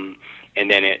 and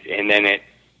then it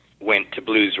went to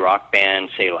blues rock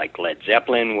bands, say like Led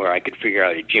Zeppelin, where I could figure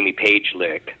out a Jimmy Page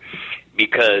lick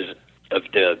because of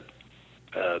the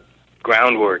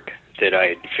groundwork that I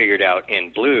had figured out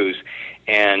in blues,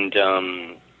 and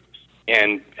I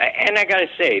gotta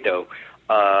say though,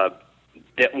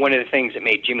 that one of the things that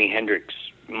made Jimi Hendrix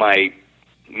my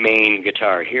main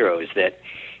guitar hero is that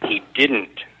he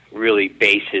didn't really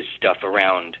base his stuff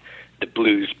around the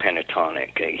blues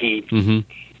pentatonic.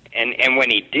 And when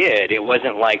he did, it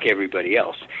wasn't like everybody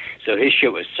else. So his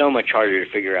shit was so much harder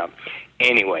to figure out.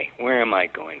 Anyway, where am I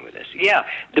going with this? Yeah,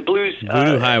 the blues.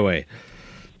 Voodoo Highway.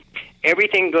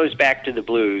 Everything goes back to the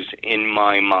blues in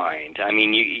my mind. I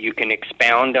mean, you can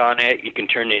expound on it. You can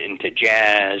turn it into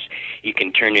jazz. You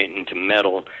can turn it into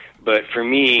metal. But for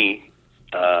me,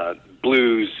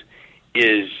 blues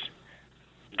is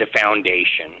the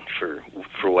foundation for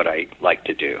what I like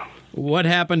to do. What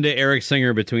happened to Eric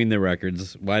Singer between the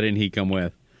records? Why didn't he come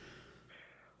with?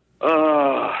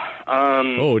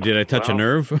 Did I touch a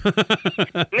nerve?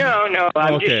 No.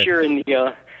 I'm Okay. just sure in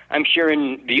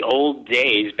the old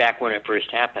days, back when it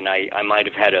first happened, I might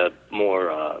have had a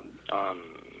more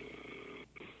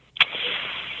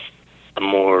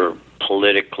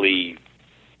politically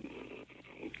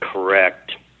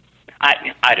correct.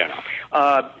 I don't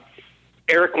know.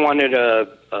 Eric wanted to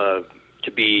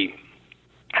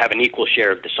have an equal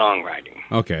share of the songwriting.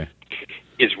 Okay.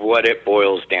 Is what it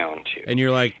boils down to. And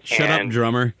you're like, shut up,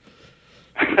 drummer.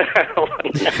 No,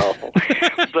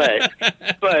 but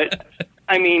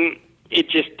I mean, it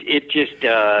just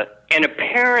and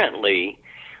apparently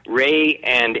Ray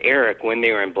and Eric, when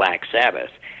they were in Black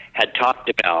Sabbath, had talked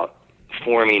about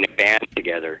forming a band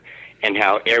together and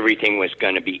how everything was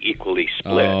going to be equally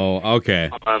split. Oh,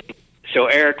 okay. So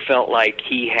Eric felt like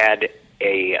he had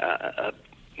an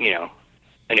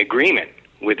agreement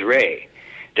with Ray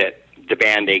that the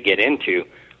band they get into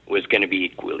was going to be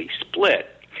equally split.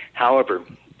 However,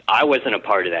 I wasn't a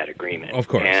part of that agreement. Of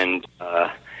course. And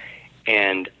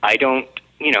I don't,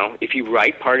 if you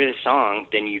write part of the song,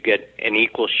 then you get an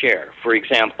equal share. For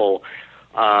example,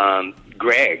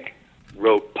 Greg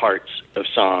wrote parts of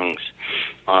songs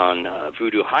on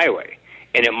Voodoo Highway,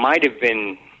 and it might have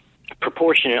been,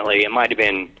 proportionately, it might have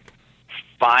been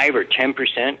 5 or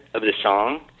 10% of the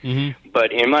song. Mm-hmm.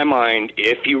 But in my mind,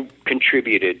 if you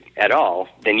contributed at all,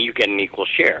 then you get an equal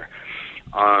share.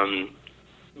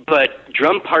 But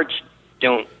drum parts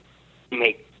don't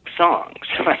make songs.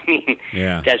 I mean,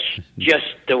 That's just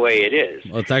the way it is.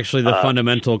 Well, it's actually the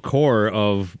fundamental core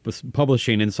of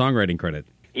publishing and songwriting credit.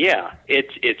 Yeah,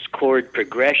 it's chord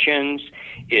progressions,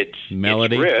 it's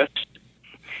melody, it's riffs,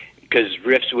 because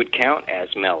riffs would count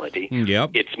as melody.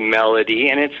 Yep. It's melody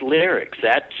and it's lyrics.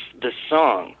 That's the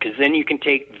song. Because then you can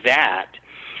take that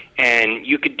and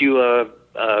you could do a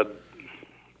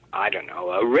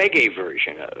reggae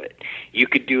version of it. You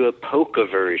could do a polka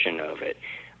version of it.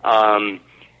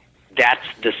 That's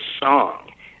the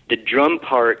song. The drum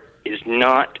part is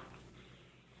not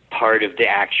part of the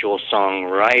actual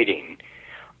songwriting.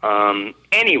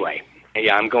 Anyway,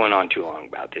 yeah, I'm going on too long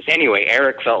about this. Anyway,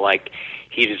 Eric felt like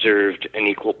he deserved an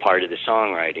equal part of the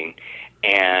songwriting,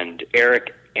 and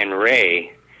Eric and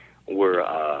Ray were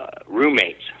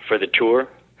roommates for the tour.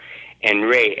 And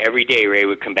Ray, every day, Ray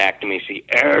would come back to me and say,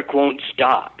 Eric won't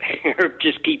stop. Eric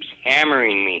just keeps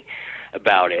hammering me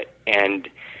about it. And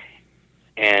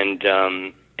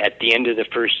at the end of the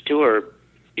first tour,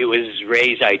 it was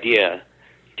Ray's idea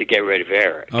to get rid of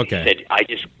Eric. Okay.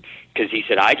 He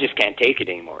said, I just can't take it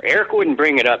anymore. Eric wouldn't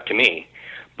bring it up to me,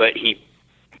 but he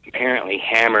apparently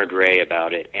hammered Ray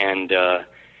about it. And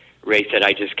Ray said,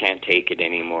 I just can't take it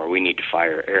anymore. We need to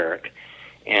fire Eric.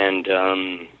 and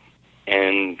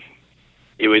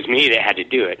it was me that had to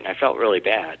do it, and I felt really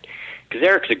bad because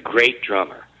Eric's a great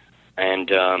drummer,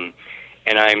 and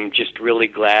I'm just really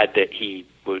glad that he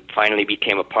finally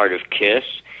became a part of KISS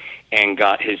and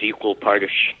got his equal part of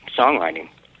songwriting.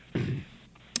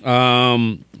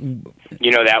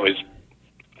 That was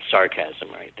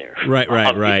sarcasm right there.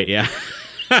 Right, yeah.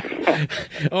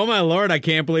 Oh my Lord! I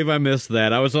can't believe I missed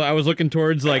that. I was looking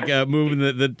towards moving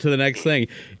to the next thing.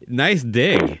 Nice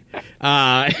dig.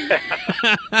 Yeah,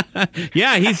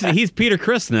 he's Peter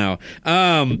Criss now.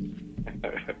 I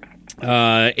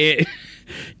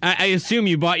assume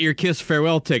you bought your KISS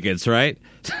farewell tickets, right?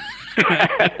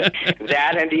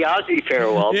 That and the Ozzy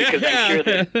farewell, because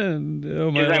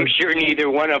I'm sure neither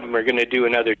one of them are going to do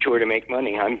another tour to make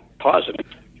money. I'm positive.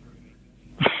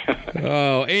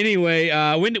 Oh, anyway,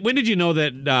 when did you know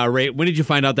that Ray? When did you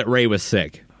find out that Ray was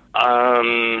sick?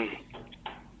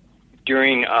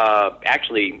 During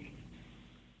actually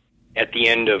at the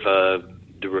end of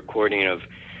the recording of,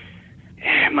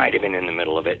 it might have been in the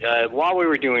middle of it, while we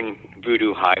were doing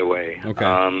Voodoo Highway. Okay.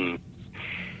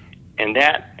 And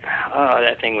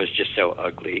that thing was just so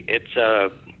ugly. It's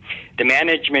the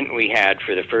management we had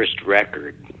for the first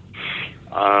record.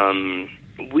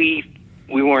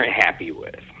 We weren't happy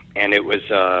with, and it was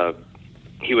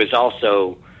he was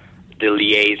also the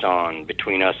liaison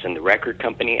between us and the record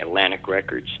company, Atlantic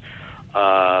Records.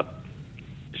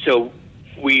 So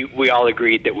we all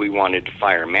agreed that we wanted to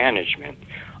fire management.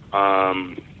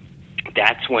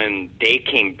 That's when they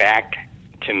came back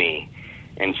to me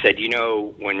and said,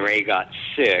 when Ray got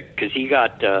sick, because he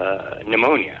got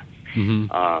pneumonia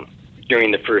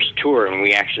during the first tour, and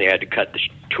we actually had to cut the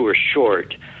tour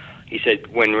short. He said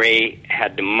when Ray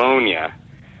had pneumonia,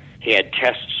 he had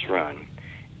tests run,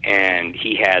 and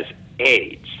he has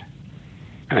AIDS.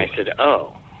 And I said,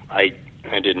 "Oh, I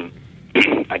didn't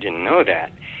I didn't know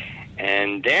that."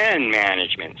 And then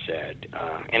management said,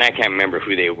 and I can't remember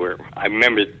who they were. I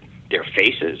remember their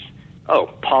faces. Oh,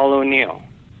 Paul O'Neill.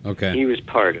 Okay. He was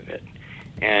part of it,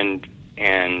 and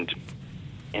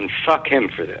fuck him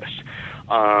for this.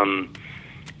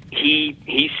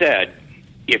 He said,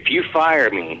 if you fire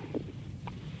me,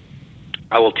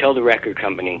 I will tell the record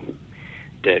company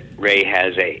that Ray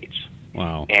has AIDS.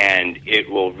 Wow. And it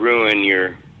will ruin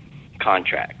your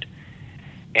contract.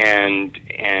 And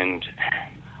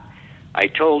I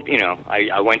told,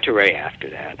 I went to Ray after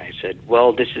that. I said,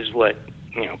 well, this is what,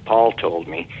 Paul told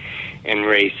me. And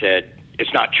Ray said,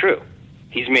 it's not true.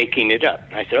 He's making it up.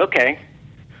 I said, okay.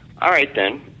 All right,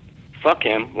 then. Fuck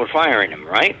him. We're firing him,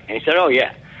 right? And he said, oh,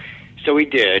 yeah. So we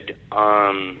did.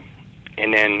 And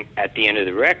then at the end of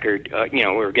the record, we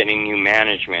were getting new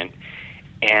management.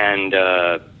 And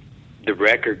the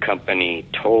record company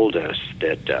told us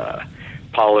that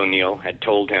Paul O'Neill had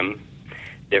told him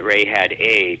that Ray had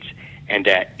AIDS, and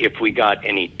that if we got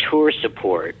any tour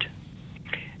support,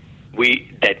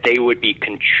 that they would be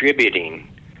contributing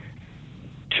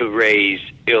to Ray's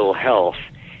ill health,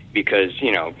 because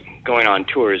going on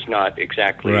tour is not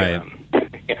exactly right.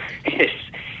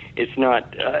 It's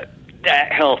not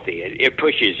that healthy. It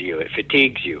pushes you. It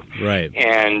fatigues you. Right.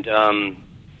 And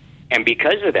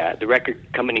because of that, the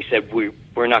record company said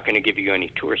we're not going to give you any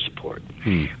tour support,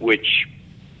 which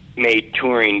made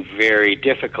touring very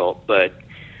difficult. But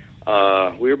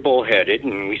we were bullheaded,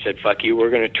 and we said, "Fuck you, we're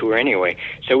going to tour anyway."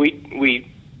 So we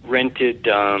rented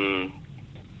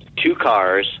 2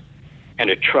 cars and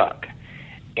a truck,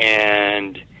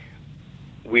 and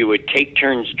we would take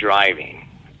turns driving.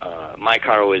 My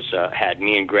car had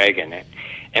me and Greg in it,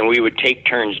 and we would take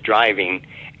turns driving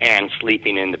and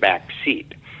sleeping in the back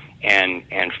seat, and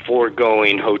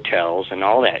foregoing hotels and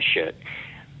all that shit.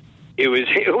 It was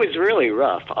really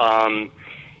rough, and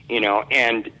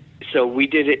so we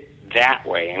did it that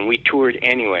way, and we toured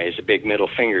anyway as a big middle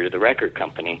finger to the record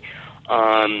company.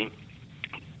 And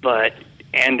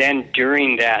then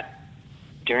during that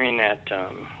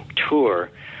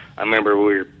tour, I remember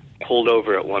we were pulled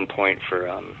over at one point for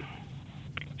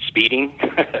speeding.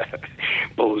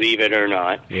 Believe it or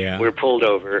not, yeah. We were pulled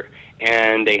over,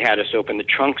 and they had us open the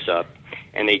trunks up,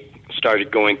 and they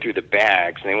started going through the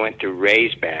bags, and they went through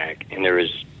Ray's bag, and there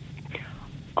was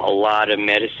a lot of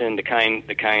medicine, the kind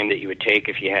that you would take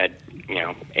if you had,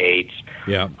 AIDS.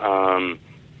 Yeah.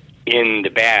 In the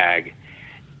bag,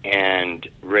 and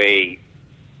Ray,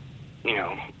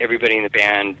 everybody in the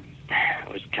band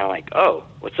was kind of like, "Oh,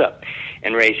 what's up?"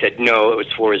 And Ray said, "No, it was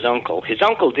for his uncle. His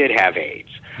uncle did have AIDS.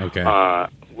 Okay.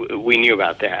 We knew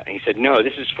about that." And he said, "No,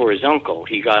 this is for his uncle.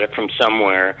 He got it from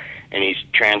somewhere, and he's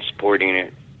transporting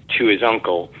it to his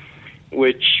uncle,"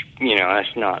 which,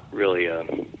 that's not really a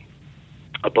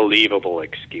believable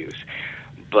excuse.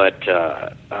 But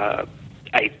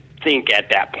I think at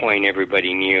that point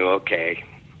everybody knew, okay.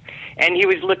 And he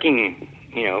was looking,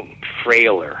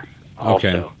 frailer also.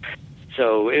 Okay.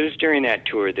 So it was during that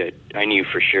tour that I knew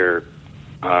for sure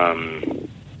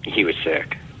he was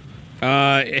sick.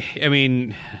 I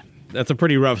mean, that's a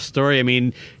pretty rough story. I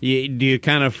mean, do you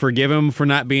kind of forgive him for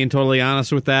not being totally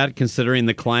honest with that, considering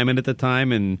the climate at the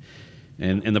time and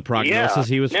the prognosis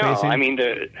he was facing? I mean,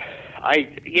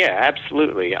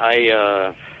 absolutely.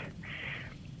 I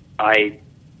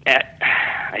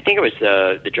think it was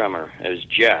the drummer. It was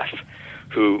Jeff,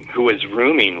 who was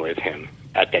rooming with him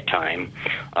at that time.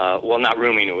 Well, not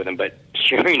rooming with him, but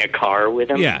sharing a car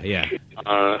with him. Yeah.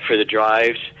 For the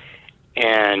drives.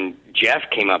 And Jeff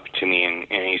came up to me and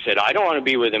he said, I don't want to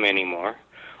be with him anymore.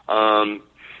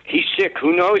 He's sick.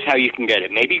 Who knows how you can get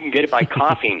it? Maybe you can get it by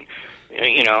coughing,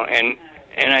 And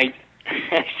I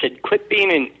said, quit being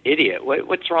an idiot.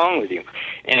 What's wrong with you?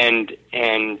 And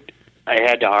I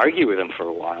had to argue with him for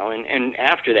a while. And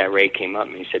after that, Ray came up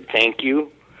and he said, thank you.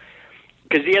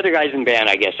 Because the other guys in the band,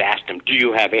 I guess, asked him, do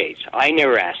you have AIDS? I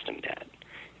never asked him that.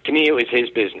 To me, it was his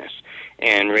business.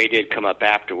 And Ray did come up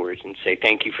afterwards and say,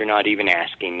 thank you for not even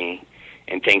asking me,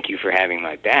 and thank you for having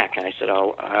my back. And I said,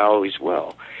 I always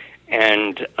will.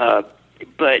 And,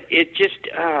 but it just,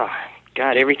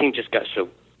 God, everything just got so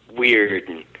weird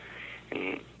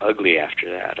and ugly after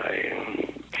that.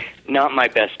 Not my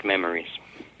best memories.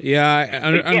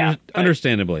 Yeah,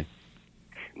 understandably.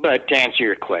 But to answer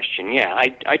your question, yeah,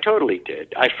 I totally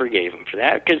did. I forgave him for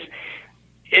that because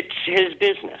it's his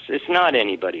business. It's not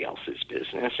anybody else's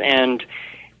business. And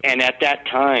at that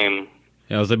time,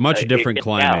 it was a much different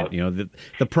climate.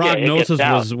 The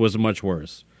prognosis was much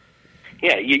worse.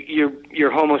 Yeah,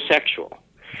 you're homosexual.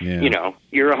 Yeah.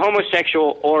 You're a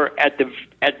homosexual, or at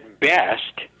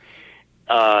best,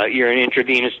 you're an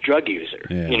intravenous drug user.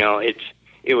 Yeah.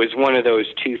 It was one of those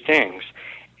two things,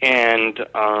 and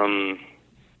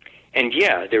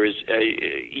yeah, there was.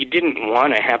 You didn't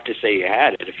want to have to say you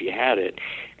had it if you had it,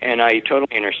 and I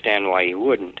totally understand why you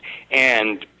wouldn't.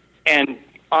 And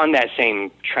on that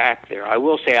same track, there, I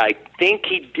will say I think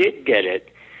he did get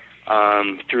it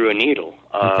through a needle.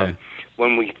 Okay.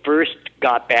 When we first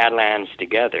got Badlands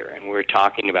together, and we were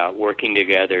talking about working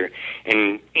together,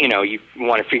 and you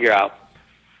want to figure out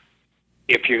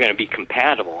if you're going to be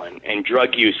compatible, and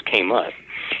drug use came up,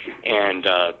 and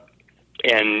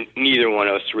neither one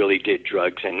of us really did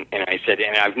drugs, and I said,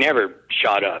 and I've never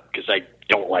shot up because I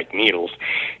don't like needles,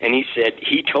 and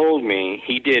he told me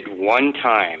he did one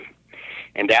time,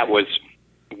 and that was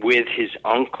with his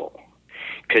uncle,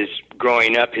 because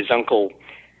growing up, his uncle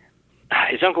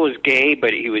was gay,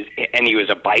 but he was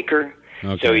a biker,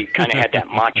 okay. So he kind of had that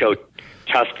macho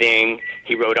tough thing.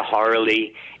 He rode a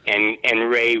Harley, and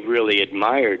Ray really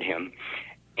admired him.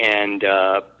 And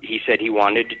he said he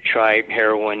wanted to try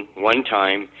heroin one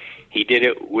time. He did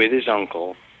it with his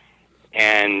uncle.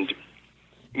 And,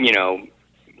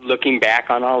 looking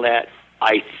back on all that,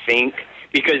 I think,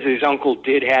 because his uncle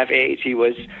did have AIDS, he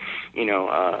was,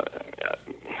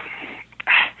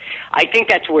 I think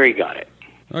that's where he got it.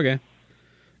 Okay.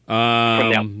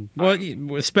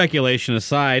 Well, speculation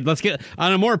aside, let's get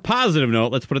on a more positive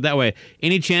note. Let's put it that way.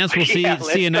 Any chance we'll see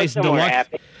a nice deluxe?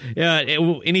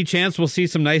 Any chance we'll see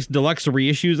some nice deluxe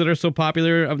reissues that are so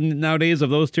popular nowadays of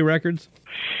those two records?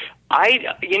 I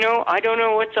don't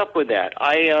know what's up with that.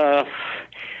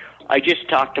 I just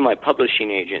talked to my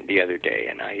publishing agent the other day,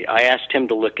 and I asked him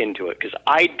to look into it because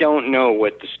I don't know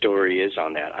what the story is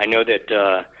on that. I know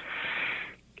that.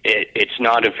 It's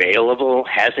not available,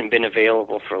 hasn't been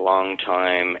available for a long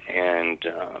time, and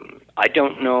I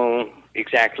don't know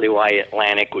exactly why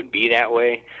Atlantic would be that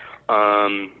way.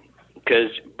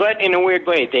 But in a weird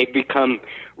way, they've become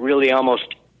really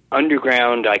almost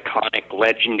underground, iconic,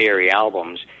 legendary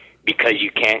albums because you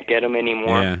can't get them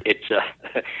anymore. Yeah. It's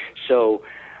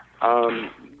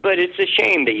but it's a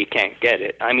shame that you can't get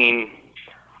it. I mean,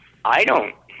 I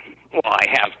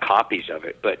have copies of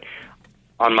it, but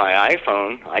on my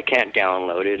iPhone, I can't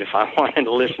download it if I wanted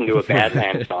to listen to a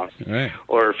Badlands song. Right.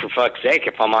 Or, for fuck's sake,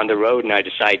 if I'm on the road and I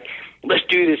decide, let's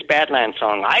do this Badlands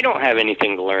song, I don't have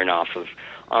anything to learn off of.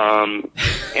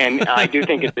 And I do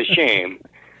think it's a shame,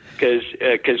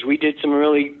 because we did some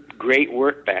really great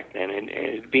work back then, and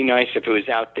it'd be nice if it was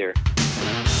out there.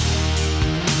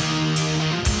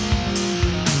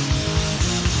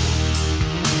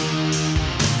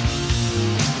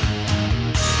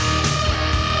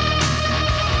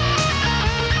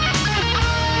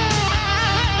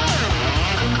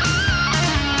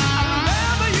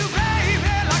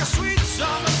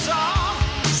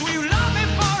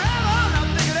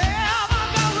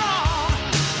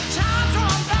 Times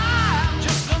run by,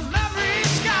 just a memory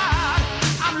sky.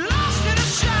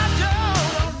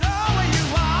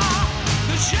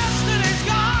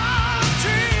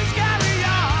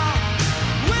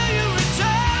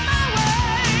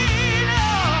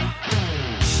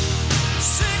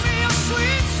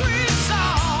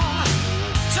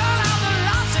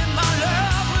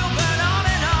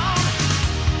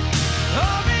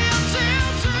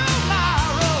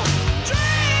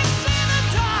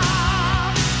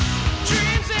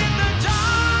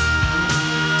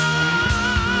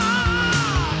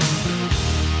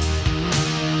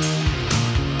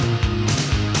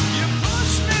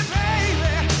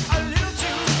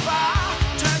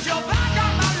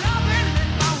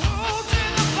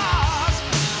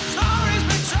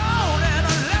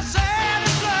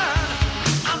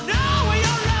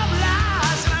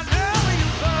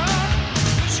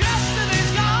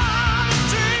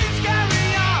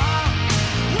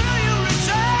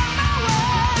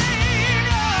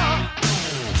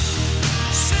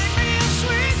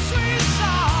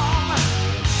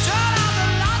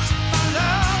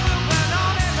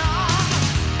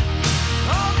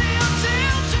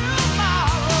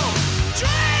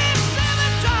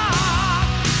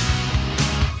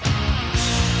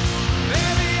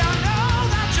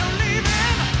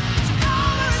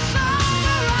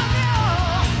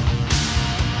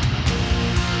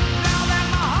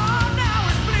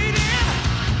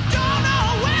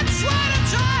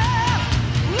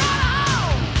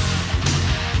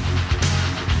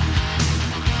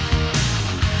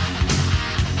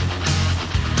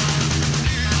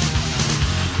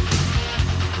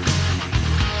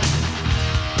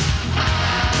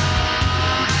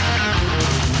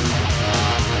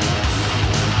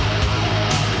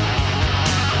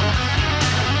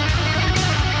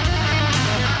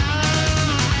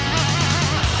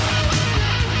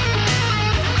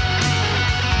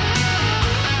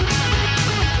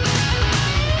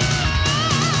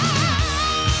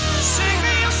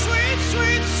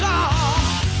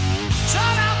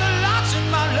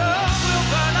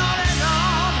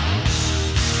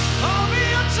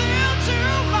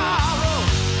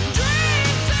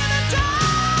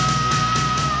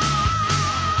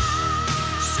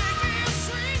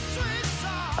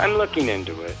 I'm looking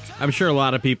into it. I'm sure a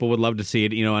lot of people would love to see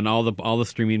it, on all the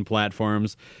streaming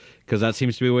platforms, because that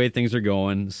seems to be the way things are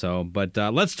going. So, but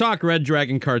let's talk Red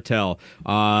Dragon Cartel.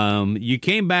 You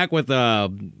came back with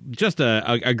just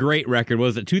a great record.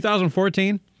 Was it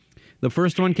 2014? The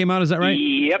first one came out. Is that right?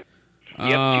 Yep.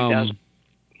 2000.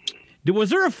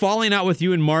 Was there a falling out with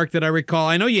you and Mark that I recall?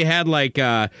 I know you had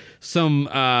some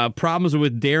problems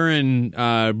with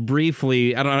Darren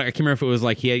briefly. I can't remember if it was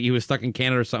like he was stuck in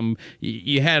Canada or something.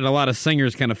 You had a lot of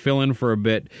singers kind of fill in for a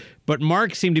bit, but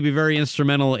Mark seemed to be very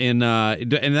instrumental in.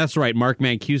 And that's right, Mark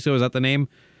Mancuso, is that the name?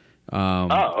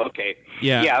 Okay.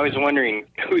 Yeah. Yeah, I was wondering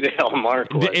who the hell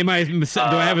Mark was. Do I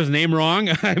have his name wrong?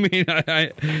 I mean,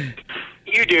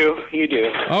 You do.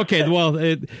 Okay, well,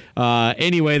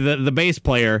 anyway, the bass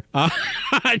player on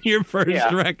your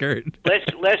first record.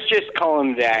 Let's just call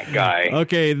him that guy.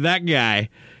 Okay, that guy.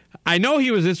 I know he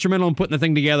was instrumental in putting the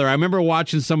thing together. I remember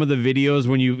watching some of the videos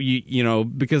when you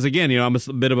because again, I'm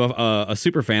a bit of a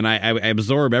super fan. I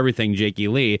absorb everything Jakey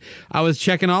Lee. I was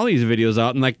checking all these videos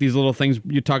out and like these little things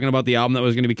you're talking about the album that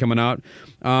was going to be coming out.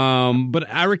 But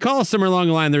I recall somewhere along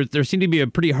the line there seemed to be a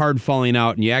pretty hard falling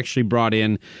out, and you actually brought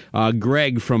in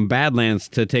Greg from Badlands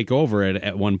to take over it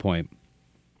at one point.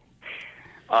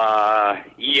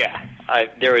 Yeah,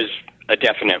 there was a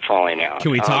definite falling out.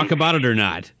 Can we talk about it or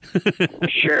not?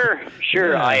 Sure.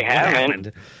 I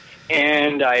haven't.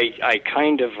 And I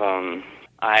kind of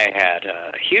I had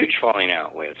a huge falling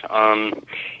out with. And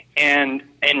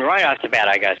right off the bat,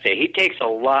 I gotta say, he takes a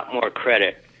lot more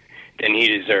credit than he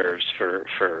deserves for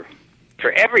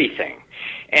everything.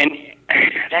 And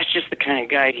that's just the kind of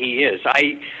guy he is.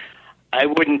 I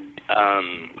wouldn't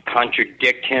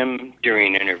contradict him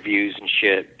during interviews and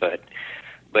shit, but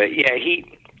yeah,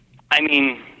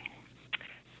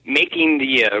 making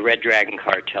the Red Dragon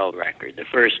Cartel record, the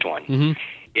first one,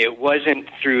 it wasn't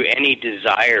through any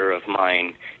desire of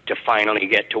mine to finally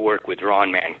get to work with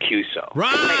Ron Mancuso.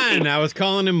 Ron! I was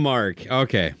calling him Mark.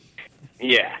 Okay.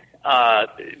 Yeah.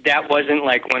 That wasn't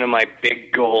like one of my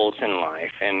big goals in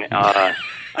life. And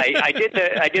I did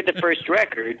the first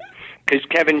record because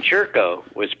Kevin Churko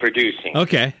was producing.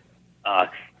 Okay.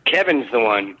 Kevin's the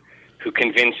one who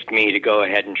convinced me to go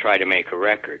ahead and try to make a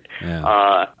record.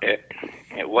 Yeah.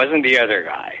 It wasn't the other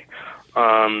guy.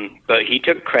 But he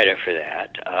took credit for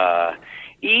that.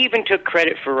 He even took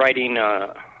credit for writing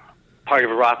part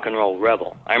of Rock and Roll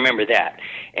Rebel. I remember that.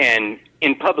 And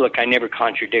in public, I never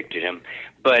contradicted him.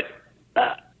 But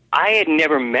I had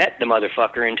never met the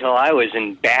motherfucker until I was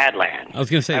in Badlands. I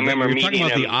was going to say, you're talking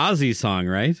about him. the Ozzy song,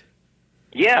 right?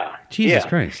 Yeah. Jesus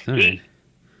Christ. All right.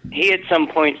 He at some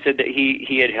point said that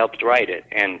he had helped write it,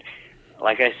 and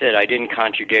like I said, I didn't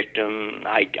contradict him.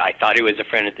 I thought he was a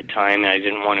friend at the time, and I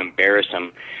didn't want to embarrass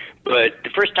him. But the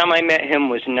first time I met him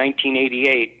was in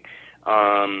 1988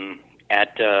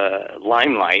 at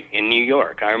Limelight in New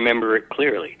York. I remember it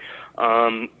clearly.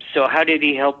 So how did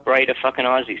he help write a fucking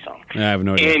Ozzy song? I have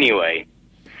no idea. Anyway,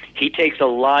 he takes a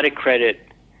lot of credit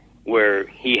where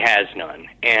he has none,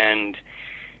 and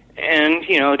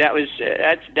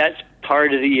that's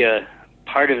part of the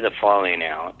falling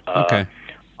out. Okay.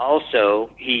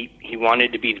 Also, he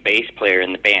wanted to be the bass player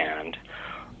in the band.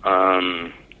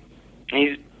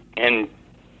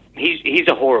 He's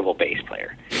a horrible bass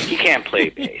player. He can't play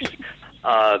bass.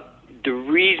 The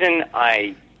reason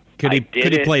could he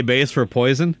play bass for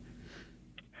Poison?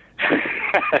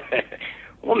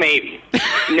 Well, maybe.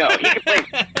 No, he could play.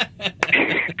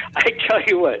 I tell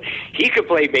you what, he could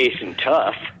play bass in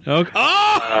Tough. Okay.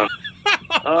 I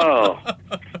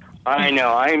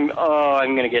know. I'm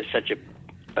going to get such a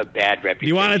bad reputation.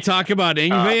 You want to talk about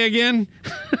Yngwie again?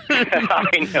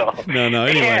 I know. No.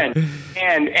 Anyway.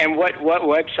 And what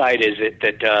website is it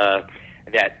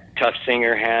that Tough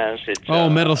Singer has? It's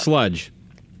Metal Sludge.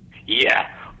 Yeah.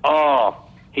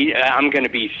 I'm going to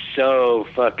be so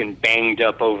fucking banged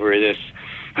up over this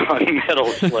on Metal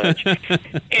Sludge.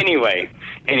 Anyway,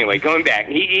 going back,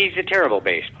 he's a terrible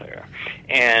bass player,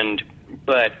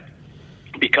 but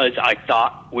because I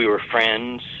thought we were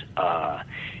friends,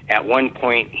 at one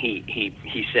point he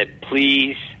said,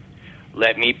 "Please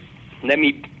let me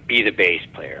be the bass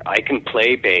player. I can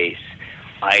play bass.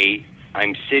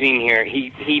 I'm sitting here."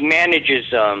 He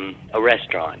manages a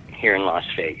restaurant here in Las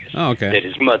Vegas that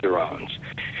his mother owns,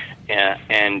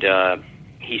 and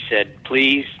he said,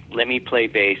 "Please let me play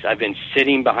bass. I've been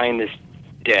sitting behind this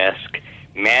desk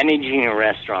managing a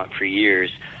restaurant for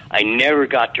years. I never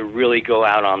got to really go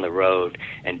out on the road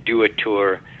and do a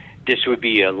tour. This would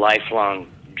be a lifelong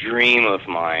dream of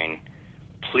mine.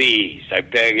 Please, I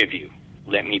beg of you,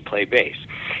 let me play bass."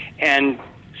 And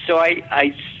so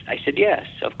I said, "Yes,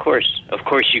 of course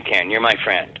you can. You're my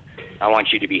friend. I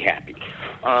want you to be happy."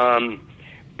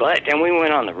 But then we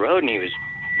went on the road, and he was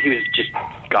just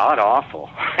god awful.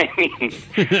 I mean,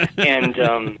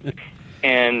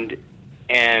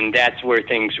 and that's where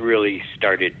things really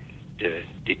started to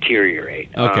deteriorate.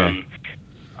 Okay.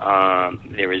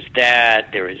 There was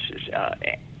that. There was,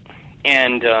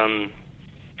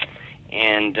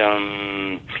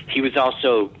 he was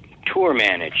also tour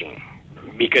managing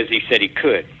because he said he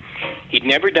could. He'd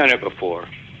never done it before,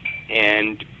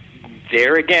 and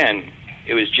there again,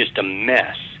 it was just a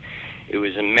mess. It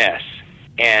was a mess,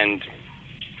 and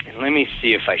let me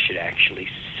see if I should actually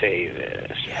say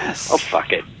this. Yes. Oh,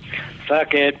 fuck it.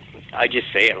 I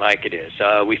just say it like it is.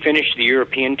 We finished the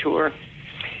European tour,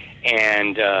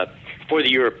 and for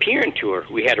the European tour,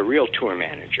 we had a real tour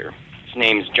manager. His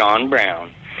name's John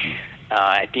Brown.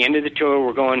 At the end of the tour,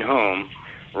 we're going home.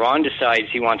 Ron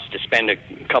decides he wants to spend a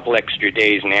couple extra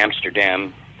days in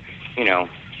Amsterdam,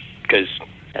 because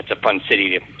that's a fun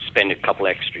city to spend a couple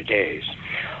extra days.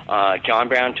 John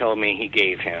Brown told me he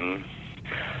gave him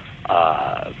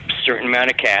a certain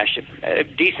amount of cash, a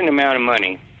decent amount of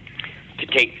money, to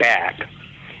take back.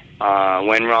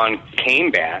 When Ron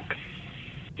came back,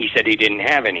 he said he didn't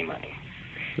have any money.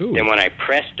 Ooh. Then when I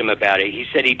pressed him about it, he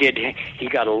said he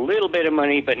got a little bit of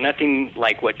money, but nothing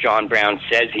like what John Brown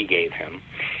says he gave him.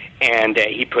 And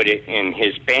he put it in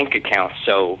his bank account,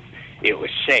 so it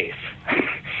was safe.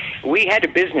 We had a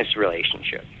business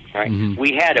relationship, right? Mm-hmm.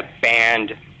 We had a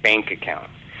band bank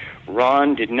account.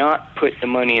 Ron did not put the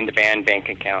money in the band bank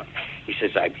account. He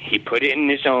says he put it in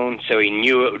his own, so he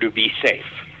knew it would be safe.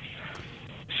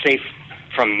 Safe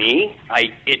from me?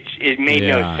 It made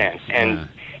no sense. And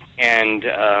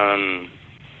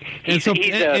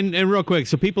real quick,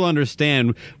 so people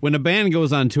understand, when a band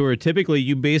goes on tour, typically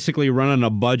you basically run on a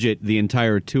budget the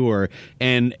entire tour,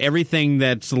 and everything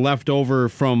that's left over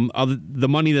from the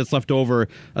money that's left over,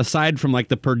 aside from like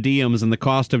the per diems and the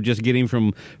cost of just getting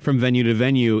from venue to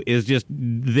venue, is just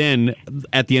then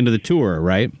at the end of the tour,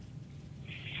 right?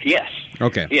 Yes.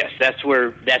 Okay. Yes, that's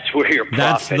where your profit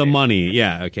That's the is. money.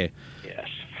 Yeah. Okay. Yes.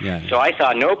 Yeah. So I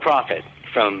saw no profit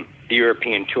from the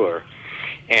European tour,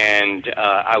 and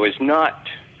I was not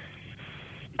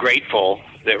grateful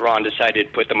that Ron decided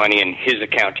to put the money in his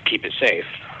account to keep it safe.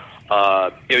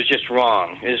 It was just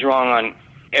wrong. It was wrong on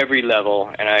every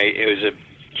level, and it was a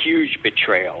huge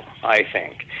betrayal, I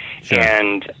think. Sure.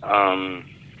 And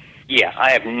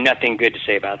I have nothing good to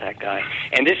say about that guy.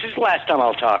 And this is the last time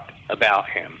I'll talk about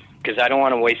him, because I don't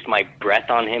want to waste my breath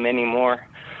on him anymore.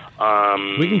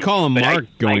 We can call him Mark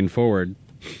going forward.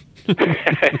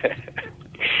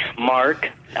 Mark,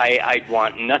 I'd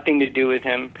want nothing to do with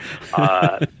him.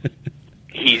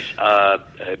 He's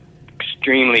an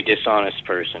extremely dishonest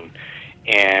person,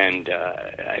 and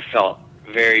I felt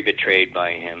very betrayed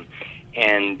by him.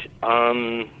 And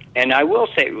I will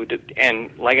say,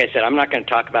 and like I said, I'm not going to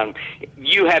talk about him.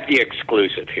 You have the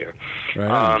exclusive here.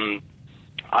 Right.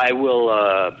 I will,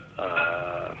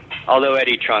 although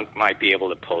Eddie Trunk might be able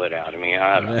to pull it out. I mean,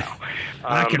 I don't know.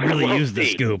 I could really we'll use the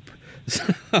see. scoop.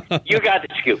 You got the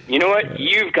scoop. You know what?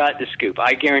 You've got the scoop.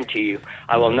 I guarantee you.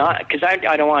 I will not, because I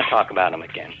don't want to talk about him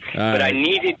again. All but I right.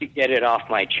 needed to get it off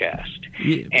my chest.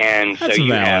 Yeah, And so that's you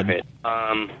valid. have it.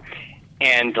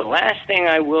 And the last thing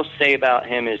I will say about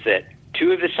him is that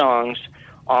two of the songs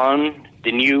on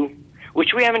the new,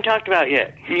 which we haven't talked about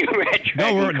yet, new Red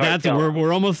Dragon Cartel.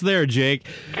 We're almost there, Jake.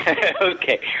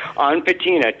 Okay. On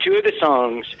Patina, two of the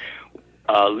songs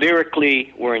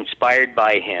lyrically were inspired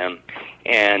by him.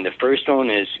 And the first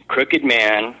one is Crooked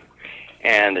Man,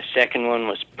 and the second one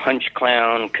was Punch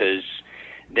Clown, because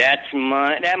that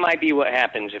might be what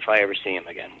happens if I ever see him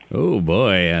again. Oh,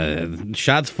 boy.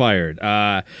 Shots fired.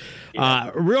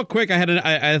 Real quick, I had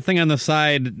a thing on the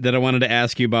side that I wanted to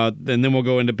ask you about, and then we'll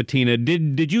go into Patina.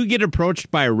 Did you get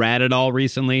approached by Rat at all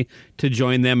recently to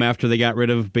join them after they got rid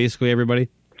of basically everybody?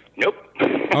 Nope.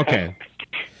 Okay.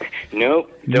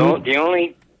 Nope. The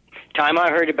only time I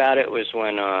heard about it was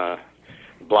when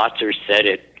Blotzer said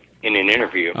it in an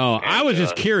interview. Oh, I was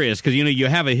just curious because, you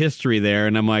have a history there,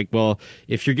 and I'm like, well,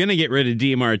 if you're going to get rid of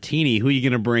DeMartini, who are you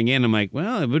going to bring in? I'm like,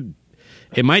 well,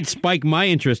 it might spike my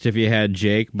interest if you had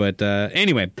Jake, but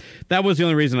anyway, that was the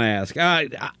only reason I asked.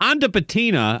 On to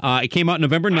Patina. It came out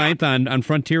November 9th on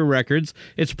Frontier Records.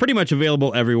 It's pretty much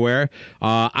available everywhere.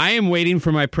 I am waiting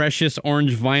for my precious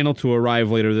orange vinyl to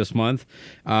arrive later this month.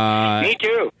 Me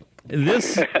too.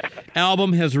 This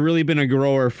album has really been a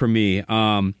grower for me.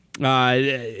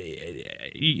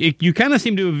 you kind of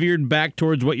seem to have veered back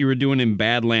towards what you were doing in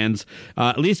Badlands,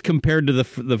 at least compared to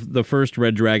the first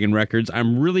Red Dragon records.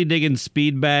 I'm really digging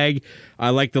Speedbag. I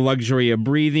like The Luxury of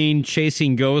Breathing,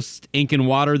 Chasing Ghosts, Ink and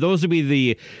Water. Those would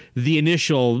be the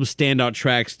initial standout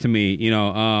tracks to me.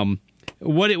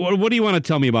 What do you want to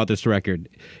tell me about this record?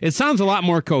 It sounds a lot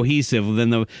more cohesive than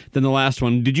the last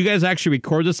one. Did you guys actually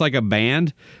record this like a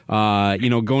band?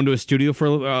 Go into a studio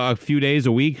for a few days,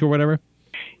 a week, or whatever?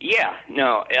 Yeah,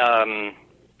 no.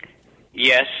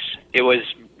 Yes, it was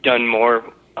done more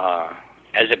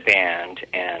as a band,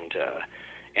 and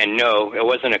no, it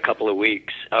wasn't a couple of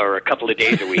weeks or a couple of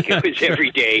days a week. It was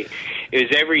every day. It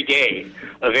was every day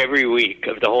of every week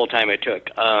of the whole time it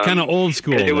took. Kind of old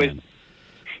school.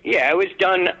 Yeah, it was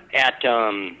done at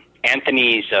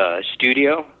Anthony's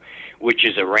studio, which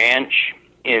is a ranch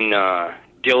in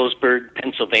Dillsburg,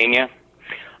 Pennsylvania.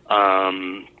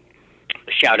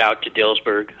 Shout out to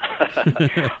Dillsburg.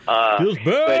 Dillsburg!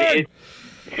 But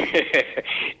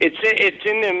it's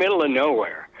in the middle of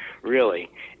nowhere, really.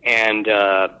 And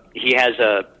he has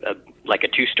a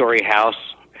 2-story house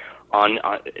on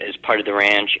as part of the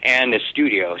ranch and a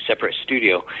studio, separate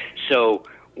studio. So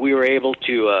we were able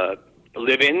to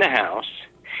live in the house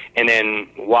and then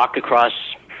walk across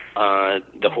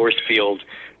the horse field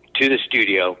to the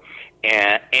studio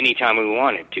anytime we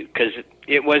wanted to, because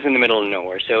it was in the middle of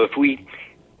nowhere. So if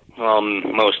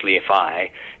mostly if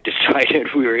I decided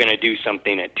we were going to do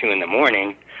something at 2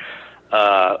 a.m,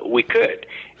 we could.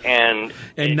 And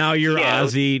now you're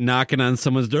Ozzy knocking on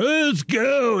someone's door. Let's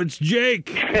go, it's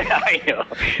Jake. I know.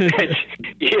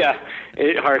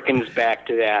 It harkens back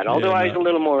to that. Although I was a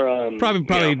little more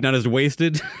probably not as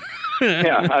wasted.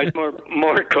 Yeah, I was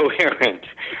more coherent.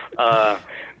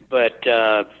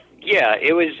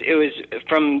 It was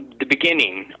from the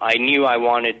beginning. I knew I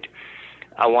wanted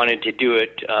to do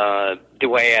it the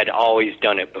way I'd always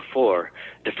done it before.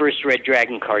 The first Red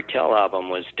Dragon Cartel album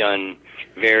was done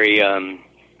very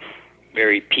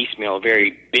very piecemeal,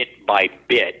 very bit by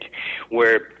bit,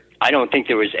 where I don't think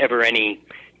there was ever any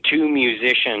 2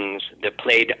 musicians that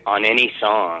played on any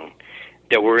song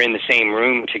that were in the same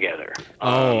room together.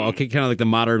 Okay, kind of like the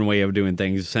modern way of doing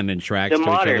things, sending tracks. The to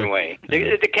modern each other. way,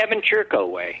 the Kevin Churko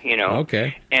way,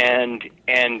 Okay. And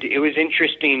it was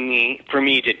interesting for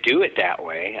me to do it that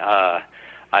way. I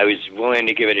was willing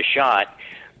to give it a shot.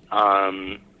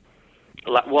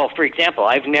 Well, for example,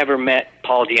 I've never met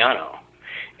Paul Di'Anno,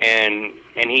 and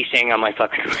he sang on my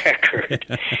fucking record.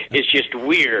 It's just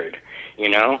weird,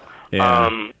 Yeah.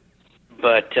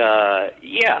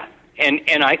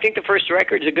 And I think the first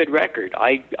record's a good record.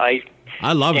 I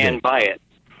love stand it. by it.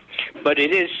 But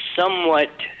it is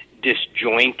somewhat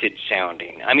disjointed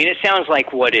sounding. I mean, it sounds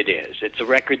like what it is. It's a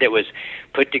record that was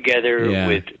put together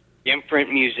with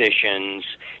different musicians,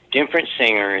 different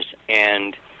singers,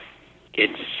 and it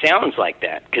sounds like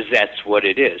that because that's what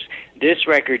it is. This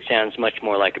record sounds much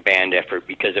more like a band effort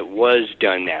because it was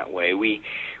done that way.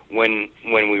 When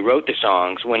we wrote the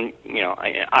songs,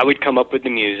 I would come up with the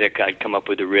music, I'd come up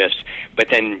with the riffs, but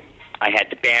then I had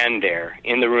the band there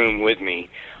in the room with me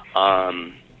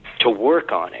to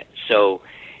work on it. So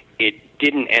it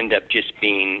didn't end up just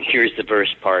being, here's the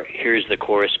verse part, here's the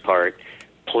chorus part,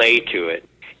 play to it.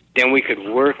 Then we could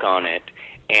work on it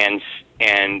and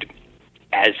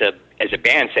as a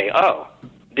band say, oh,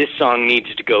 this song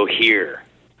needs to go here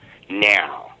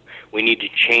now. We need to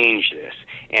change this.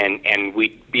 And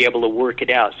we'd be able to work it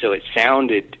out so it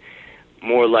sounded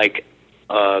more like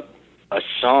a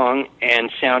song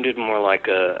and sounded more like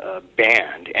a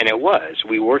band. And it was.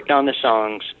 We worked on the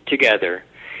songs together,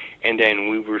 and then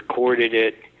we recorded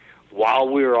it while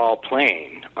we were all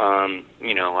playing.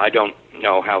 I don't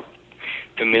know how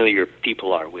familiar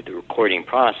people are with the recording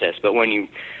process, but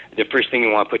the first thing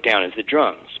you want to put down is the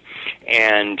drums.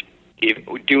 And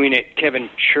doing it Kevin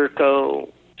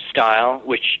Churko style,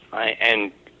 which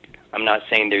I'm not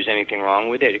saying there's anything wrong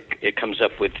with it. It comes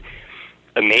up with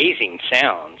amazing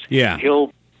sounds. Yeah.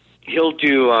 He'll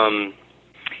do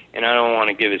and I don't want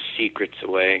to give his secrets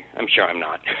away. I'm sure I'm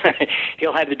not.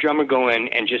 He'll have the drummer go in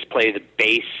and just play the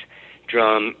bass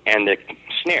drum and the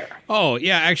snare. Oh,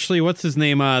 yeah, actually, what's his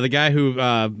name? The guy who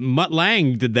Mutt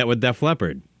Lange did that with Def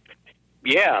Leppard.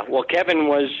 Yeah, well, Kevin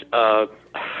was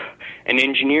an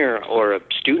engineer or a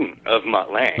student of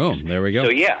Mutt Lange. Oh, there we go.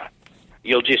 So, yeah,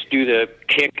 you'll just do the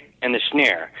kick and the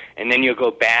snare, and then you'll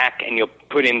go back and you'll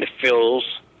put in the fills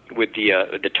with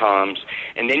the toms,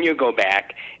 and then you'll go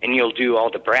back and you'll do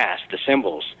all the brass, the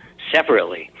cymbals,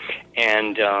 separately.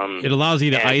 And it allows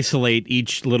you to isolate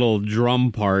each little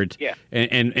drum part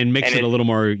and mix it a little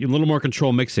more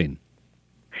control mixing.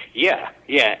 Yeah,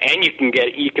 and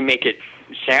you can make it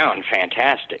sound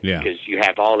fantastic because you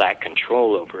have all that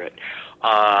control over it.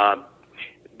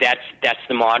 That's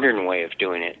the modern way of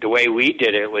doing it. The way we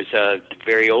did it was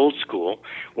very old school,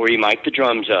 where you mic the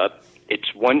drums up.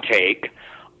 It's one take.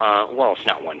 Well, it's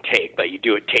not one take, but you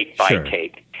do it take by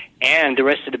take. And the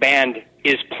rest of the band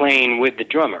is playing with the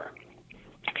drummer.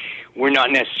 We're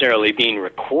not necessarily being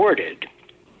recorded.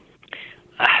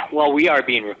 Well, we are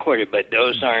being recorded, but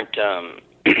those aren't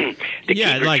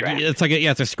the like tracks. it's like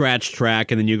it's a scratch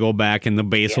track, and then you go back, and the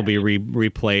bass will be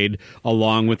replayed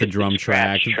along with the drum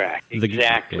track.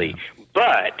 Exactly.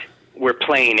 But we're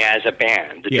playing as a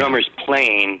band. The drummer's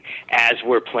playing as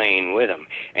we're playing with him,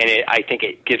 and I think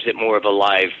it gives it more of a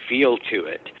live feel to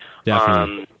it.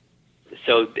 Definitely.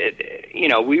 So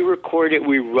we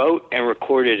wrote and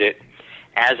recorded it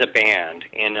as a band,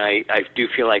 and I do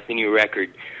feel like the new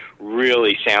record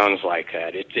really sounds like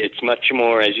that. It's much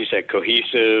more, as you said,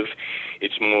 cohesive.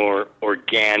 It's more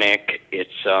organic. It's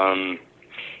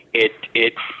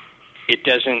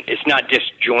it's not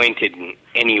disjointed in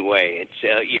any way.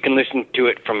 It's you can listen to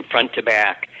it from front to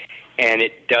back, and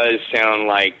it does sound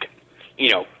like,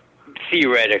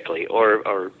 theoretically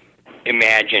or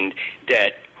imagined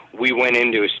that we went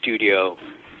into a studio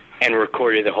and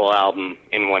recorded the whole album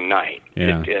in one night.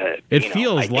 Yeah. It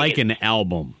feels like an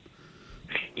album.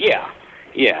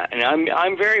 Yeah, and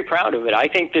I'm very proud of it. I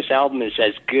think this album is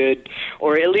as good,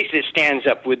 or at least it stands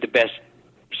up with the best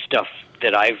stuff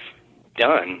that I've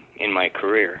done in my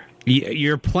career.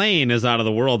 Your playing is out of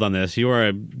the world on this. You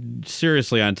are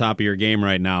seriously on top of your game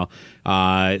right now.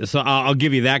 So I'll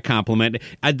give you that compliment.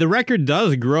 The record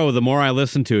does grow the more I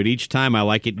listen to it. Each time I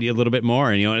like it a little bit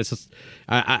more. And, it's just,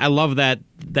 I love that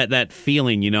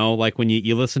feeling, like when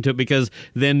you listen to it, because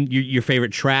then your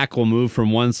favorite track will move from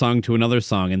one song to another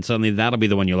song, and suddenly that'll be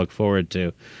the one you look forward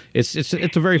to. It's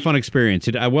a very fun experience.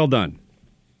 Well done.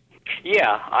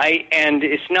 Yeah, I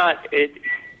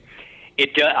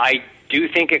do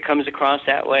think it comes across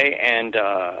that way, and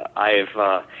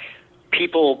I've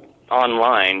people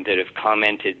online that have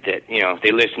commented that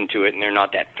they listen to it and they're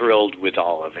not that thrilled with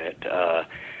all of it.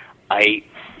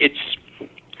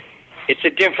 It's a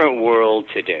different world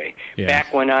today. Yeah.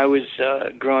 Back when I was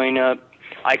growing up,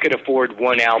 I could afford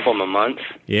one album a month.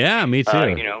 Yeah, me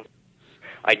too.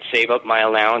 I'd save up my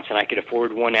allowance and I could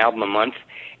afford one album a month,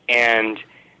 and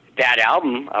that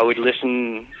album I would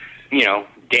listen,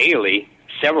 daily,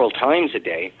 several times a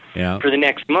day for the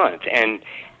next month.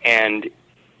 And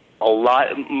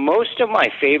most of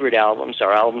my favorite albums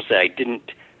are albums that I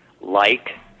didn't like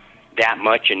that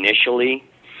much initially,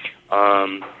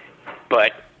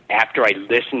 but after I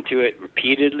listened to it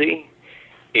repeatedly,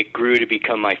 it grew to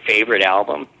become my favorite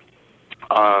album.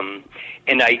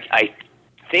 And I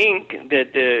think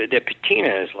that the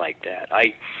Patina is like that.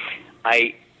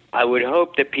 I would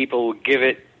hope that people would give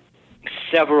it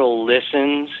several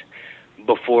listens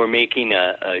before making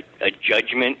a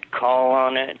judgment call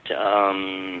on it.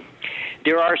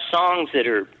 There are songs that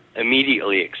are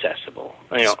immediately accessible.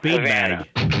 Speed Havana.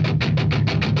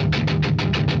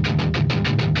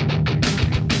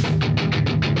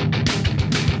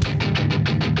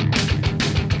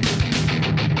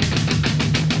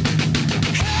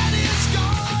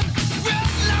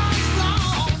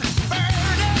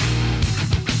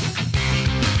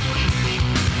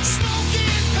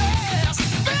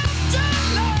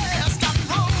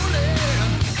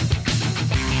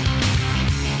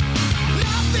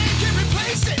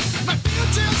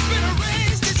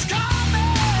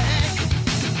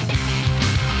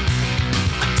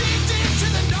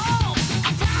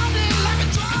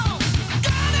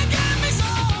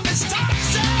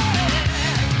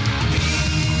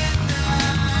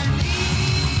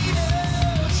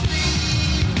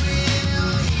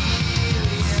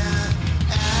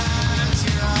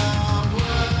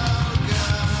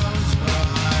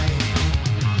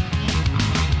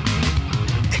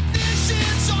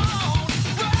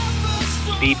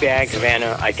 Bag,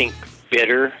 Havana, I think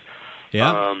Bitter.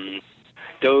 Yeah.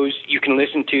 Those you can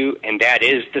listen to, and that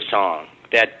is the song.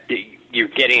 That you're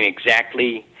getting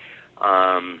exactly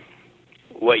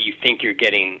what you think you're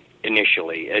getting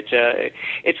initially.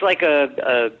 It's like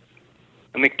a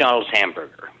McDonald's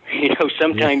hamburger.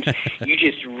 Sometimes you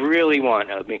just really want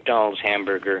a McDonald's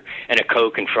hamburger and a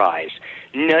Coke and fries.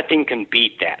 Nothing can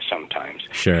beat that sometimes.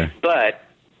 Sure. But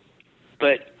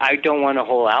I don't want a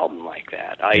whole album like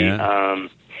that.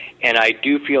 And I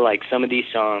do feel like some of these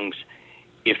songs,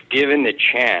 if given the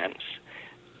chance,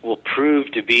 will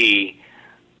prove to be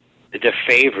the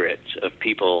favorites of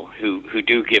people who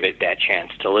do give it that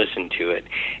chance to listen to it.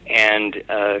 And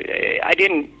I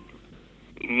didn't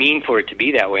mean for it to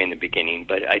be that way in the beginning,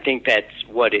 but I think that's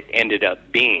what it ended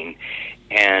up being.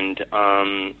 and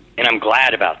I'm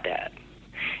glad about that.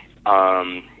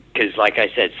 Because, like I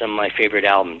said, some of my favorite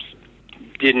albums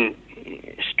didn't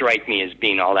strike me as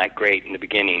being all that great in the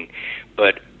beginning,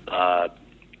 but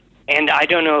and I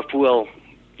don't know if we'll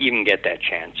even get that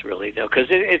chance, really, though, because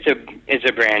it's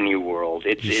a brand new world.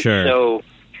 It's so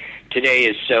today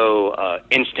is so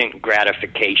instant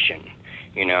gratification,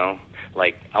 you know.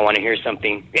 Like, I want to hear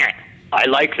something. Yeah, I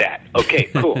like that. Okay,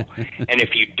 cool. And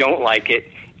if you don't like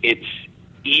it, it's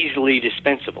easily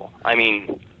dispensable. I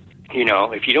mean, you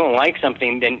know, if you don't like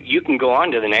something, then you can go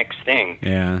on to the next thing.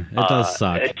 Yeah, it does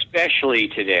suck. Especially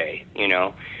today, you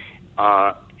know.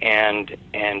 And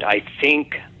I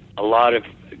think a lot of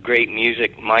great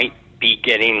music might be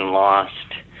getting lost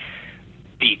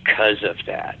because of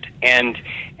that. And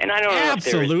I don't know.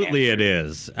 Absolutely, it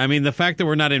is. I mean, the fact that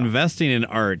we're not investing in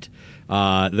art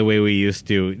the way we used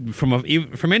to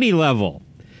from any level.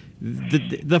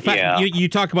 The fact you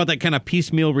talk about that kind of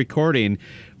piecemeal recording,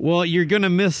 well, you're going to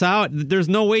miss out. There's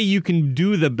no way you can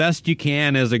do the best you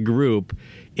can as a group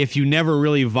if you never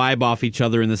really vibe off each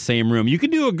other in the same room. You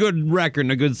can do a good record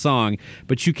and a good song,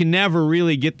 but you can never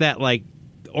really get that like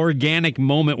organic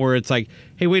moment where it's like,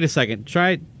 hey, wait a second,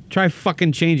 try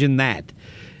fucking changing that.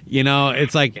 You know,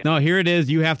 it's like, no, here it is.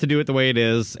 You have to do it the way it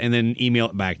is, and then email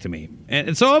it back to me.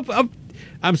 And so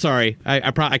I'm sorry.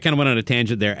 I kind of went on a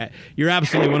tangent there. You're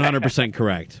absolutely 100%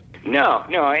 correct. No,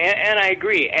 and I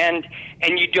agree. And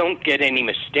you don't get any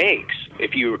mistakes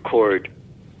if you record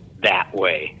that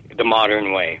way, the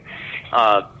modern way.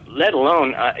 Let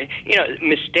alone, you know,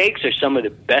 mistakes are some of the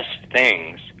best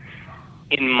things,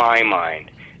 in my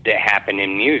mind, that happen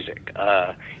in music.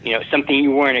 You know, something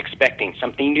you weren't expecting,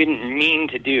 something you didn't mean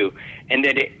to do, and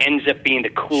that it ends up being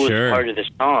the coolest part of the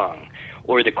song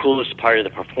or the coolest part of the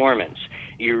performance.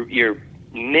 You're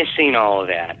missing all of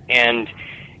that, and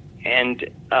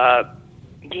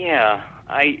yeah,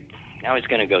 I was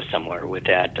going to go somewhere with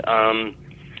that.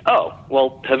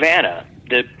 Havana.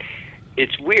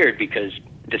 It's weird because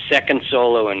the second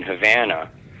solo in Havana,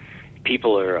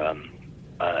 people are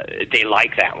they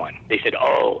like that one. They said,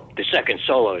 "Oh, the second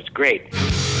solo is great."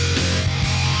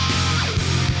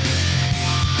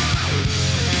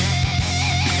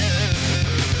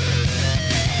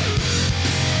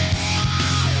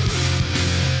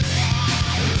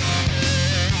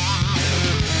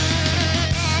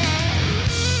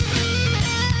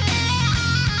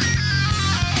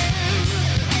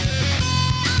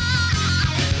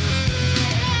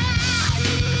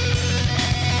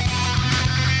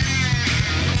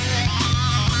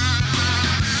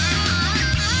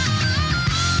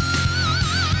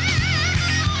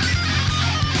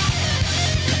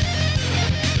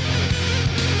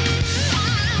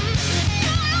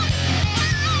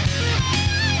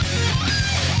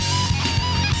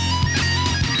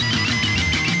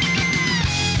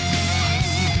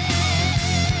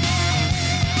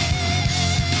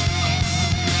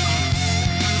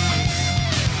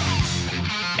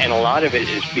 And a lot of it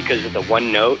is because of the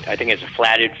one note. I think it's a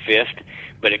flatted fifth,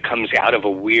 but it comes out of a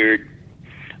weird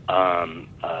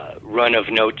run of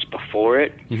notes before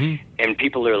it. Mm-hmm. And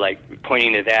people are like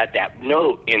pointing to that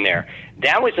note in there.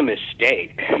 That was a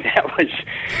mistake.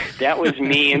 That was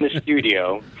me in the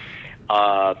studio.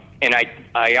 And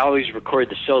I always record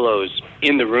the solos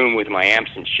in the room with my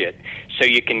amps and shit, so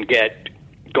you can get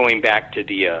going back to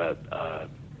the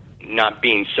not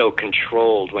being so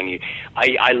controlled when you.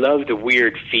 I love the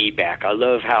weird feedback. I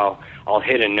love how I'll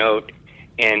hit a note,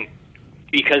 and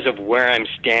because of where I'm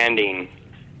standing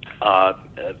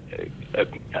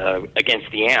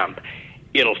against the amp,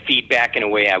 it'll feed back in a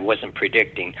way I wasn't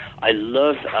predicting. I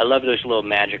love those little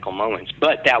magical moments.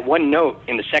 But that one note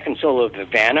in the second solo of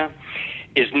Havana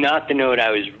is not the note I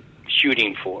was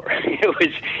shooting for.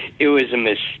 It was a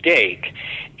mistake,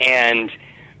 and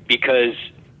because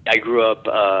I grew up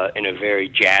in a very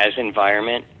jazz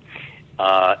environment,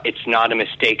 it's not a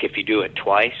mistake if you do it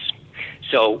twice.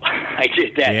 So I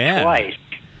did that twice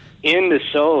in the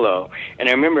solo, and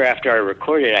I remember after I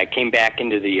recorded, I came back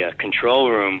into the control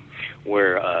room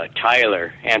where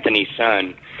Tyler, Anthony's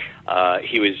son,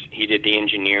 he did the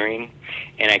engineering,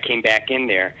 and I came back in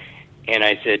there, and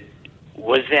I said,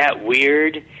 "Was that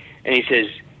weird?" And he says,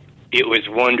 "It was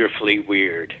wonderfully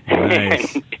weird."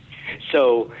 Nice.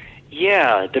 So,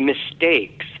 yeah, the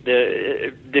mistakes,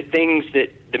 the things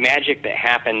the magic that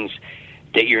happens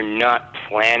that you're not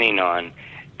planning on,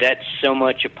 that's so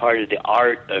much a part of the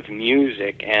art of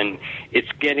music, and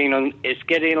it's getting a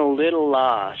little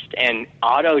lost. And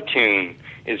auto-tune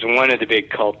is one of the big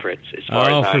culprits as far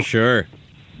as for sure.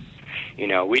 You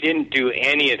know, we didn't do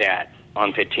any of that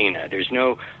on Patina. There's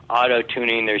no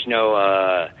auto-tuning. There's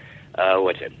no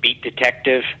what's it, Beat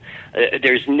Detective.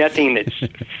 There's nothing that's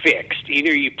fixed.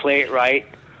 Either you play it right,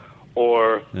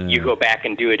 or you go back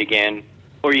and do it again,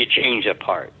 or you change a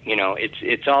part. You know,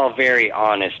 it's all very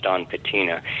honest on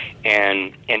patina,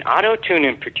 and auto-tune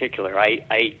in particular. I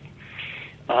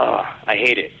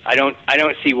hate it. I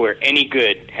don't see where any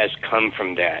good has come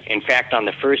from that. In fact, on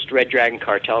the first Red Dragon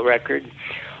Cartel record,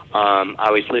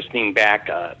 I was listening back.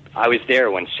 I was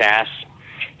there when Sass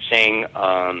sang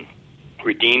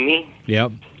 "Redeem Me."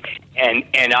 Yep.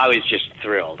 And I was just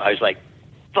thrilled. I was like,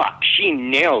 "Fuck, she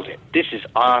nailed it. This is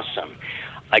awesome."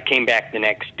 I came back the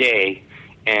next day,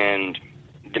 and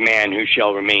the man who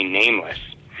shall remain nameless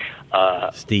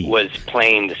Steve was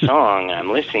playing the song, and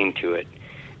I'm listening to it,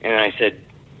 and I said,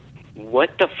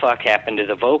 "What the fuck happened to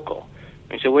the vocal?"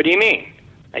 I said, "What do you mean?"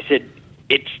 I said,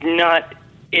 "It's not.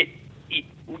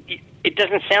 It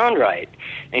doesn't sound right."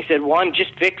 And he said, "Well, I'm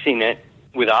just fixing it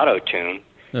with auto-tune."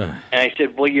 And I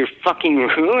said, "Well, you're fucking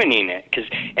ruining it."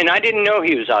 And I didn't know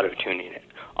he was auto-tuning it.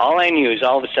 All I knew is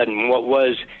all of a sudden what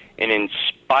was an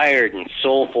inspired and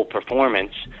soulful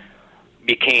performance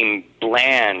became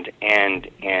bland and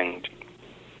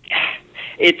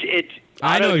it's.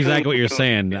 I know exactly what you're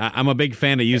saying. I'm a big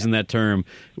fan of using that term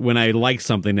when I like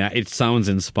something that it sounds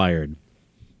inspired.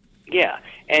 Yeah,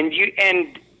 and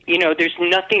you know, there's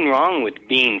nothing wrong with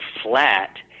being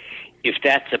flat if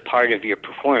that's a part of your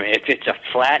performance. If it's a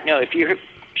flat note, if you're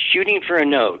shooting for a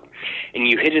note and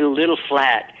you hit it a little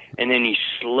flat and then you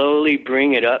slowly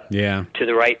bring it up to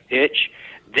the right pitch,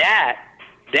 that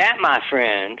my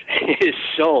friend is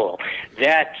soul.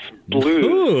 That's blues.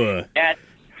 Ooh.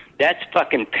 That's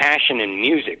fucking passion in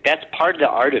music. That's part of the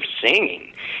art of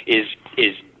singing is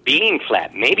being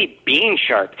flat, maybe being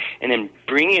sharp, and then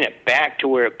bringing it back to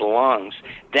where it belongs.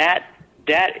 That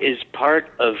is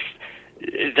part of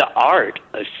the art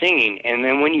of singing. And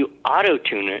then when you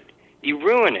auto-tune it, you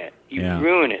ruin it. You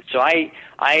ruin it. So I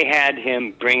had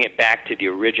him bring it back to the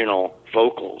original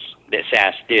vocals that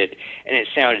Sass did, and it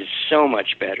sounded so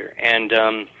much better. And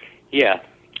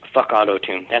fuck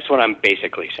auto-tune. That's what I'm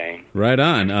basically saying. Right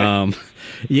on.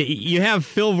 You have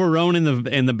Phil Varone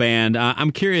in the band.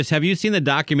 I'm curious, have you seen the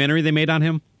documentary they made on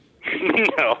him?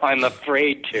 No, I'm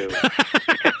afraid to.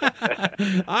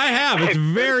 I have. It's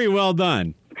very well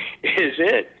done. Is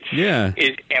it? Yeah.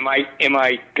 Am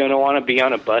I gonna want to be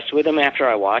on a bus with him after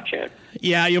I watch it?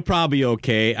 Yeah, you'll probably be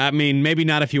okay. I mean, maybe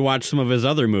not if you watch some of his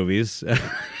other movies.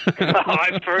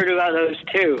 I've heard about those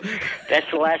too. That's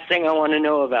the last thing I want to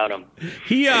know about him.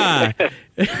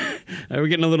 We're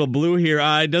getting a little blue here.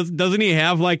 Doesn't he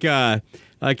have like a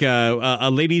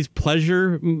ladies'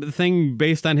 pleasure thing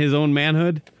based on his own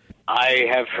manhood? I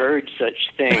have heard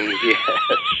such things. Yes.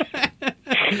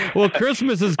 Well,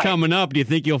 Christmas is coming up. Do you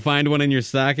think you'll find one in your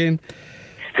stocking?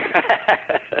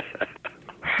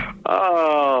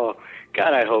 Oh,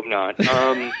 God, I hope not.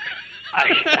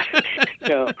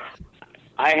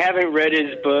 I haven't read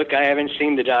his book. I haven't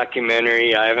seen the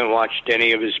documentary. I haven't watched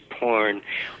any of his porn.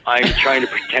 I'm trying to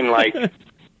pretend like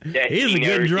that He's he a good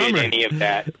never drummer. did any of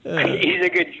that. He's a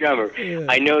good drummer.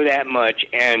 I know that much,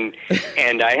 and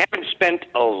I haven't spent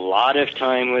a lot of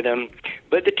time with him.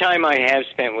 But the time I have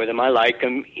spent with him, I like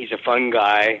him. He's a fun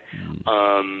guy,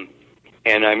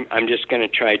 and I'm just going to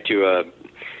try to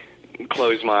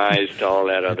close my eyes to all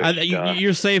that other stuff.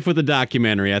 You're safe with the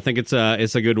documentary. I think it's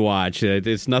a good watch.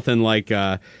 It's nothing like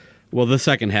the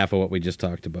second half of what we just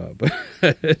talked about.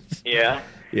 Yeah.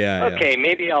 Yeah. Okay,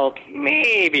 maybe I'll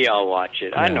watch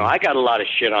it. I don't know. I got a lot of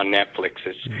shit on Netflix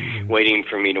that's waiting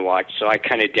for me to watch, so I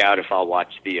kind of doubt if I'll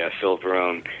watch the Phil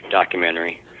Varone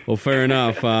documentary. Well, fair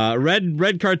enough.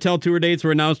 Red Cartel tour dates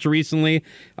were announced recently.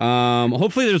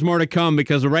 Hopefully there's more to come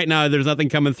because right now there's nothing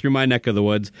coming through my neck of the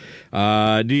woods.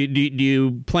 Do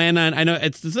you plan on? I know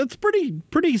it's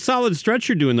pretty solid stretch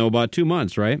you're doing though, about 2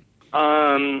 months, right?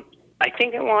 I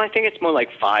think it's more like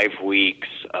 5 weeks,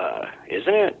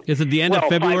 isn't it? Is it the end of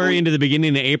February into the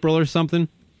beginning of April or something?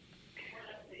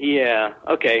 Yeah.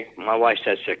 Okay. My wife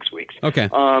says 6 weeks. Okay.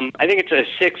 I think it's a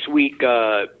 6-week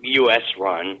U.S.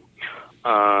 run.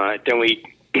 Then we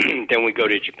go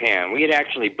to Japan. We had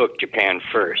actually booked Japan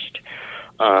first.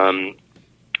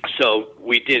 So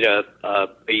we did a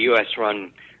U.S.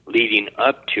 run leading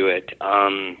up to it.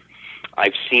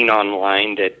 I've seen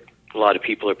online that a lot of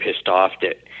people are pissed off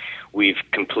that we've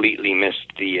completely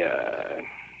missed the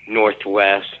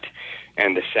Northwest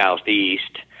and the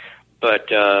Southeast.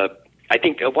 But I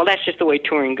think, that's just the way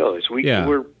touring goes.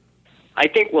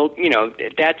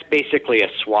 That's basically a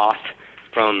swath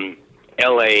from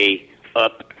L.A.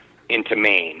 up into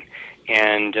Maine.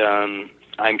 And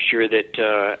I'm sure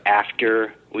that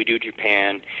after we do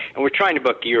Japan, and we're trying to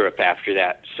book Europe after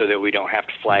that so that we don't have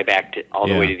to fly back to all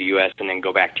the way to the U.S. and then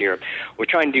go back to Europe. We're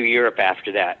trying to do Europe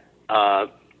after that.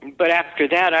 But after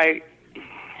that,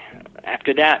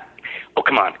 oh,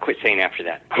 come on, quit saying after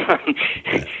that.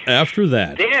 After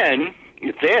that. Then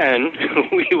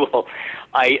we will,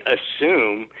 I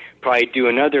assume, probably do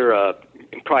another,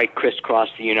 probably crisscross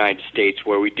the United States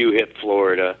where we do hit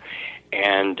Florida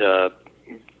and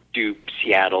do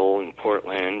Seattle and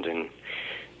Portland and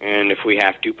if we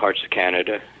have to, parts of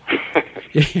Canada.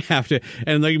 You have to.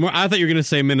 And like, I thought you were going to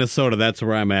say Minnesota. That's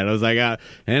where I'm at. I was like,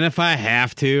 and if I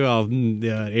have to, I'll,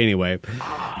 anyway.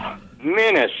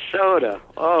 Minnesota.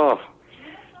 Oh.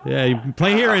 Yeah, you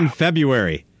play here in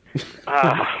February.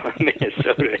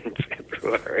 Minnesota in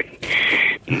February.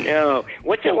 No.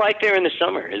 What's it like there in the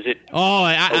summer? Is it? Oh,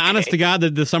 okay? Honest to God,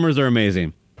 the summers are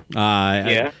amazing.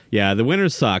 Yeah, the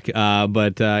winters suck,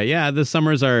 but the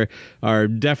summers are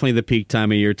definitely the peak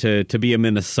time of year to be a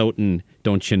Minnesotan,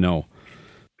 don't you know?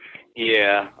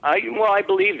 Yeah, I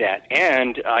believe that,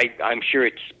 and I'm sure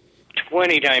it's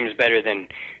 20 times better than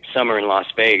summer in Las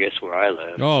Vegas, where I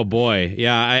live. Oh boy,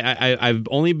 yeah, I've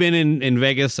only been in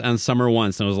Vegas on summer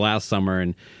once, and it was last summer,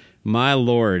 and my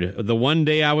Lord, the one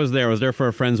day I was there for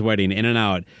a friend's wedding, in and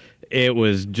out. It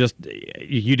was just,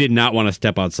 you did not want to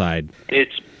step outside.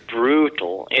 It's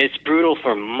brutal. It's brutal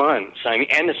for months. I mean,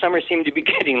 and the summer seemed to be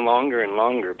getting longer and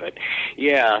longer. But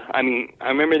yeah, I mean, I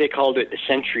remember they called it the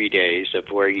century days, of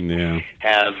where you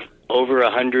have over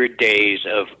 100 days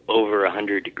of over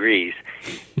 100 degrees,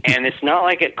 and it's not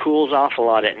like it cools off a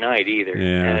lot at night either.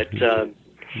 Yeah. And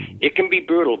it can be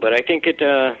brutal, but I think it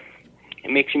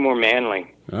makes you more manly.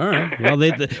 All right. Well,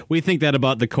 we think that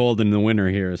about the cold in the winter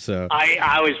here. So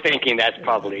I was thinking that's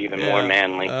probably even more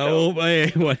manly. So.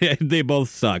 They both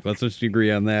suck. Let's just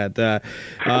agree on that.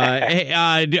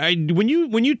 When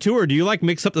you tour, do you like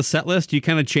mix up the set list? Do you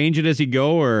kind of change it as you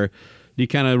go, or do you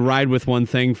kind of ride with one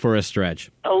thing for a stretch?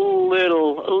 A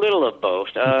little of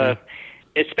both. Okay.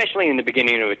 Especially in the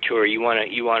beginning of a tour, you want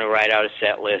to write out a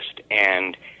set list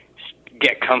and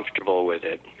get comfortable with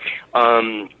it.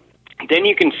 Then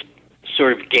you can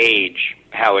sort of gauge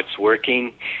how it's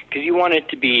working, because you want it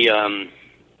to be,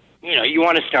 you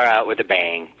want to start out with a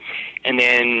bang, and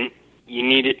then you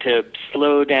need it to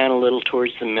slow down a little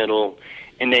towards the middle,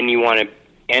 and then you want to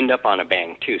end up on a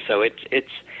bang too. So it's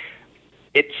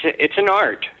an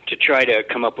art to try to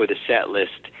come up with a set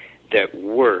list that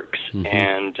works.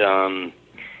 Mm-hmm.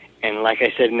 And like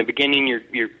I said in the beginning,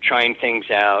 you're trying things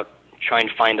out, trying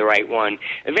to find the right one.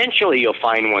 Eventually, you'll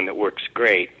find one that works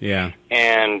great. Yeah.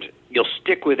 And you'll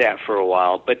stick with that for a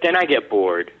while, but then I get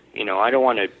bored. I don't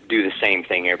want to do the same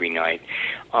thing every night.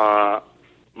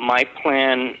 My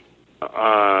plan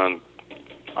on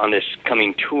this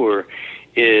coming tour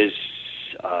is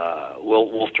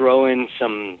we'll throw in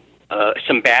some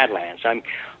Badlands.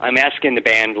 I'm asking the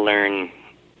band to learn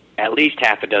at least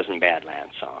half a dozen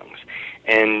Badlands songs,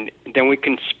 and then we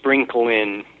can sprinkle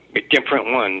in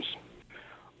different ones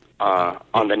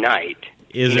on the night.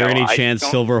 Is there any chance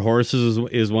Silver Horses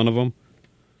is one of them?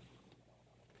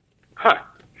 Huh.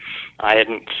 I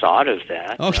hadn't thought of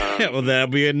that. Okay, well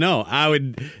that'd be a no. I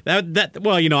would that.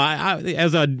 Well, I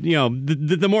as a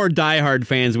the more diehard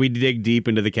fans, we dig deep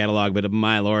into the catalog. But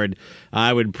my Lord,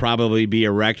 I would probably be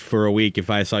erect for a week if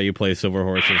I saw you play Silver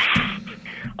Horses.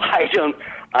 I don't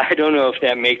know if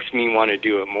that makes me want to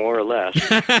do it more or less.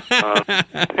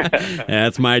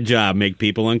 That's my job, make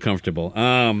people uncomfortable.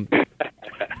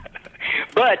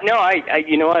 But no, I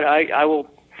you know what, I'll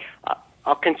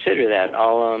consider that.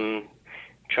 I'll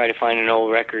try to find an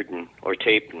old record or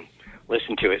tape and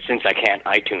listen to it, since I can't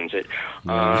iTunes it.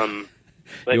 But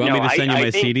you want me to send you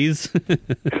my think, CDs?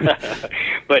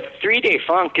 But 3 Day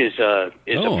Funk is a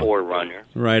forerunner.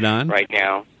 Right on. Right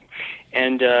now,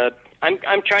 and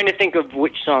I'm trying to think of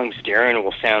which songs Darren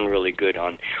will sound really good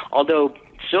on. Although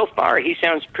so far he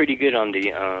sounds pretty good on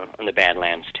the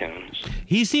Badlands tunes.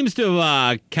 He seems to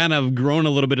have kind of grown a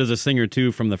little bit as a singer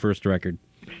too from the first record.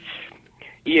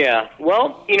 Yeah,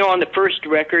 well, on the first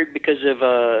record, because of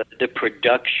the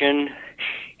production,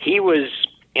 he was,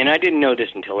 and I didn't know this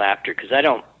until after, because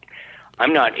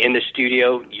I'm not in the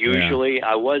studio usually. Yeah.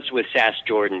 I was with Sass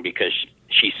Jordan because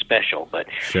she's special, but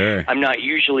sure. I'm not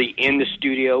usually in the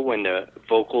studio when the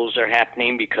vocals are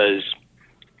happening, because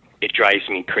it drives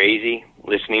me crazy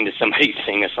listening to somebody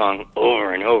sing a song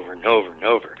over and over and over and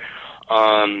over.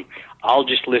 I'll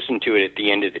just listen to it at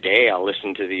the end of the day. I'll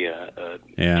listen to the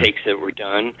takes that were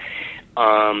done.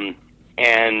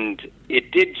 And it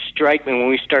did strike me when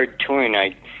we started touring.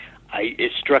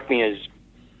 It struck me as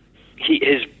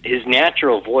his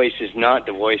natural voice is not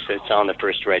the voice that's on the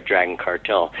first Red Dragon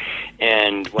Cartel.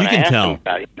 And when I asked him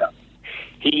about it,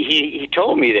 he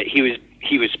told me that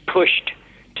he was pushed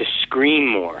to scream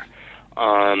more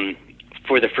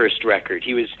for the first record.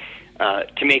 He was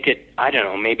to make it, I don't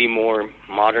know, maybe more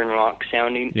modern rock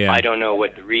sounding. Yeah. I don't know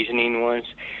what the reasoning was.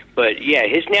 But yeah,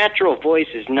 his natural voice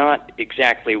is not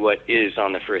exactly what is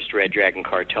on the first Red Dragon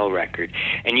Cartel record.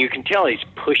 And you can tell he's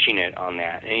pushing it on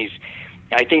that. And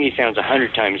I think he sounds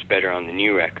 100 times better on the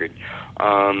new record.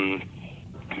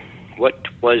 What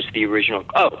was the original?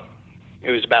 Oh,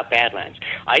 it was about Badlands.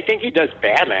 I think he does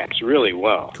Badlands really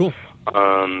well. Cool.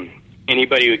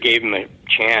 Anybody who gave him a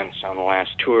chance on the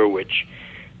last tour, which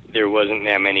there wasn't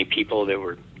that many people that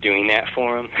were doing that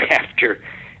for him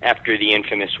after the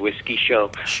infamous Whiskey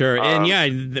show. Sure, and yeah,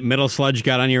 the Metal Sludge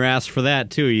got on your ass for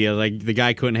that too. Yeah, like the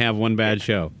guy couldn't have one bad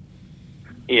show.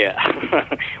 Yeah,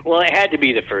 well, it had to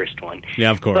be the first one.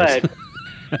 Yeah, of course.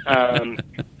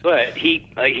 But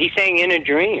he sang "In a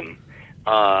Dream,"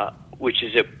 which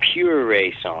is a Pure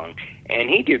Ray song, and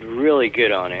he did really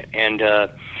good on it. And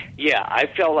yeah, I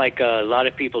felt like a lot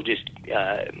of people just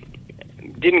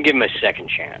didn't give him a second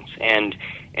chance, and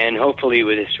hopefully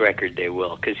with this record they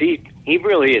will, because he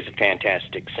really is a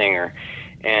fantastic singer.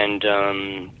 And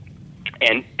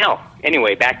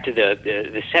anyway, back to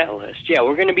the set list. Yeah,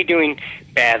 we're going to be doing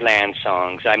Badlands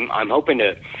songs. I'm hoping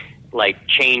to like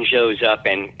change those up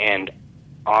and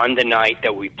on the night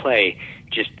that we play,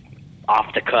 just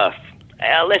off the cuff,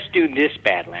 let's do this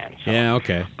Badlands song. Yeah,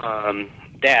 okay.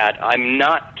 That I'm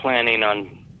not planning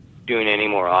on doing any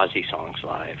more Ozzy songs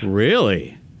live.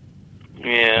 Really?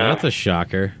 Yeah. That's a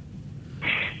shocker.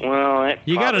 Well,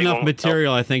 you got enough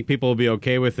material. I think people will be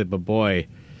okay with it. But boy,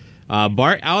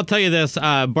 I'll tell you this: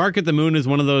 "Bark at the Moon" is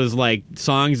one of those like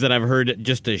songs that I've heard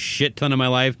just a shit ton of my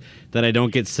life that I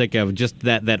don't get sick of. Just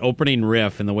that opening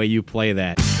riff and the way you play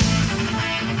that.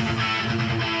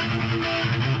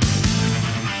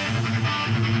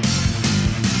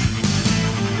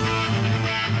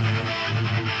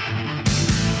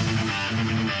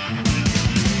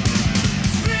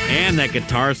 And that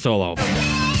guitar solo.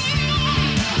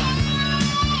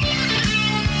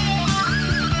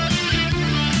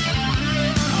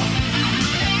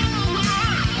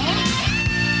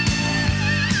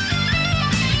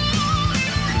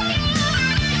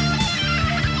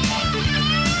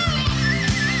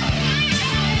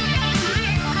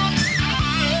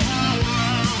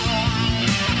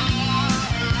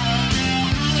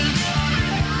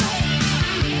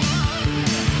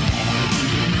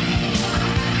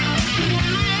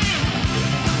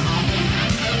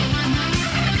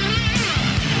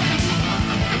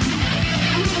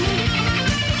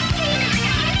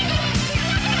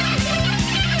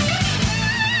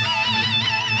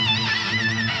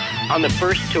 On the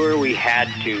first tour, we had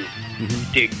to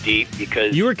dig deep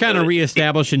because you were kind of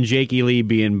reestablishing Jakey Lee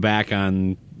being back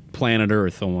on planet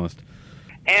Earth almost,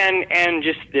 and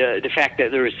just the fact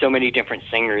that there were so many different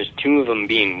singers, two of them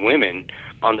being women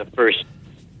on the first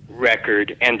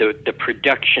record, and the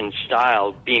production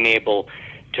style being able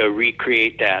to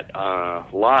recreate that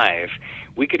live.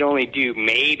 We could only do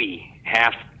maybe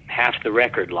half the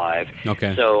record live.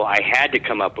 Okay. So I had to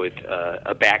come up with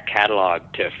a back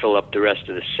catalog to fill up the rest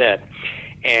of the set.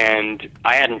 And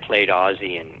I hadn't played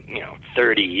Ozzy in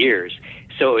 30 years,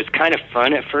 so it was kind of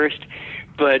fun at first.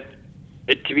 But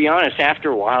to be honest,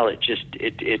 after a while, it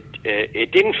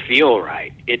didn't feel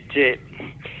right. The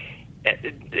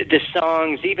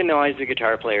songs, even though I was the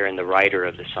guitar player and the writer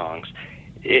of the songs,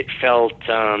 it felt.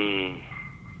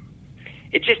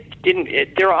 It just didn't.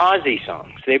 They're Ozzy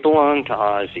songs. They belong to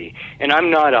Ozzy, and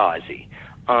I'm not Ozzy.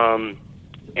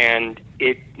 And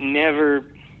it never.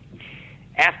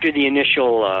 After the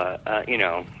initial,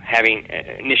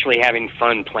 having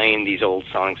fun playing these old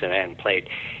songs that I hadn't played,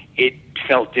 it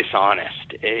felt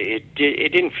dishonest. It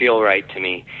didn't feel right to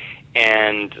me,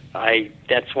 and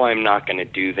that's why I'm not going to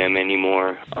do them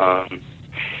anymore.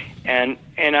 And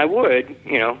I would,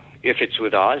 if it's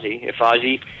with Ozzy. If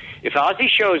Ozzy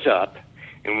shows up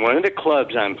in one of the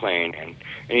clubs I'm playing in,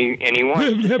 and he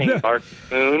wants to sing Bark at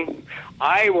the Moon,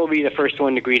 I will be the first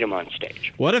one to greet him on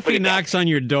stage. What if he knocks on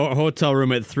your hotel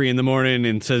room at 3 a.m.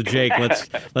 and says, "Jake,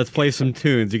 let's play some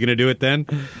tunes"? You gonna do it then?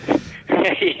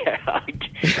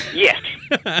 Yes,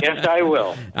 I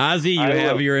will. Ozzy, you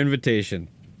have your invitation.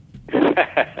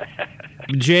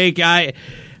 Jake,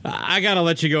 I got to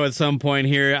let you go at some point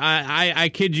here. I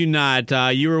kid you not.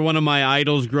 You were one of my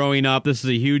idols growing up. This is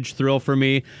a huge thrill for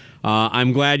me.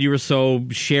 I'm glad you were so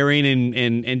sharing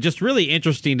and just really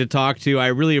interesting to talk to. I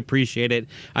really appreciate it.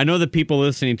 I know the people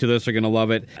listening to this are going to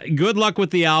love it. Good luck with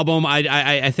the album.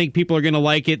 I think people are going to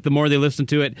like it. The more they listen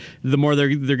to it, the more they're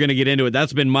going to get into it.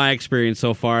 That's been my experience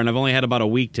so far, and I've only had about a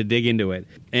week to dig into it.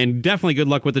 And definitely good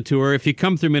luck with the tour. If you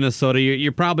come through Minnesota,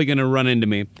 you're probably going to run into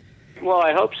me. Well,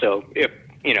 I hope so. If,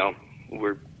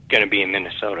 we're going to be in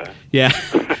Minnesota. Yeah,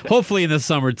 hopefully in the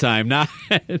summertime. Now,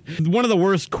 one of the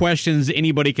worst questions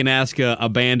anybody can ask a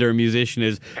band or a musician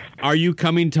is, are you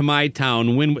coming to my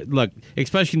town? Look,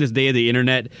 especially in this day of the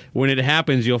internet, when it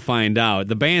happens, you'll find out.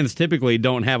 The bands typically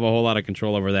don't have a whole lot of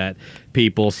control over that,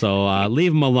 people, so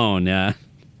leave them alone. No,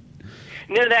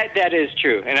 that is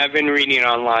true. And I've been reading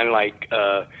online, like,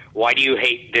 why do you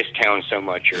hate this town so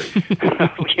much? Or,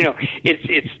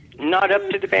 it's not up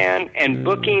to the band, and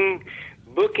booking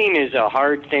is a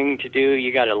hard thing to do.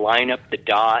 You got to line up the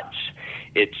dots.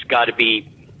 It's got to be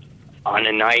on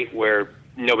a night where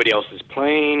nobody else is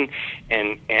playing,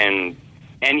 and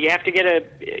you have to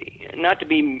get not to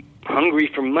be hungry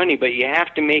for money, but you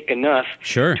have to make enough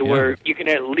where you can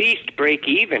at least break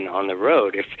even on the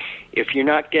road. If you're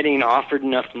not getting offered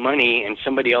enough money and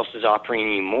somebody else is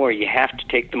offering you more, you have to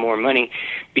take the more money,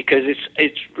 because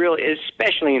it's really,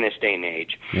 especially in this day and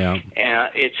age. Yeah,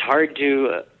 it's hard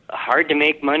to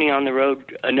make money on the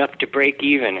road enough to break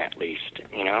even, at least,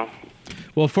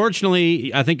 Well,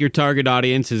 fortunately, I think your target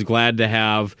audience is glad to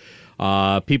have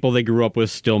people they grew up with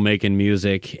still making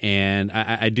music, and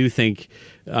I do think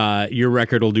your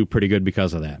record will do pretty good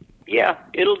because of that. Yeah,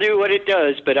 it'll do what it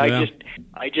does, but I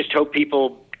just hope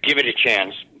people give it a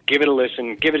chance. Give it a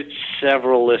listen. Give it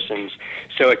several listens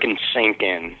so it can sink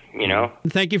in,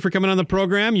 Thank you for coming on the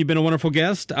program. You've been a wonderful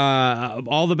guest.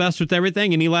 All the best with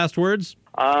everything. Any last words?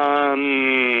 No.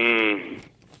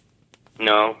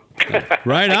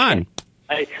 Right on.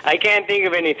 I can't think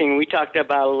of anything. We talked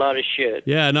about a lot of shit.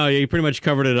 Yeah, no, you pretty much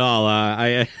covered it all.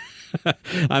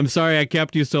 I'm sorry I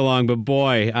kept you so long, but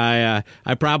boy, I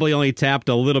probably only tapped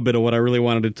a little bit of what I really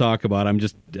wanted to talk about.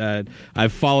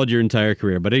 I've followed your entire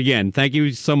career. But again, thank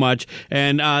you so much.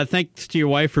 And thanks to your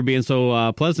wife for being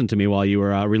so pleasant to me while you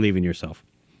were relieving yourself.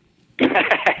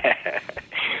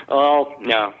 Oh,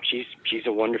 no, she's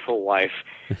a wonderful wife.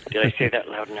 Did I say that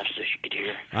loud enough so she could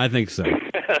hear? I think so.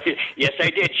 Yes, I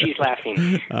did. She's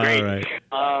laughing. Great.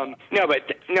 All right.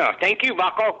 Thank you,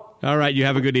 Baco. All right, you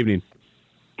have a good evening.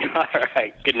 All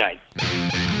right, good night.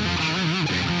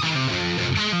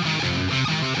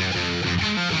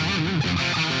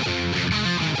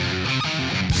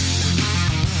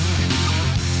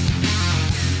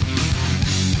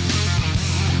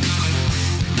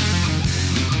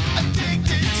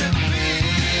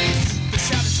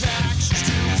 It's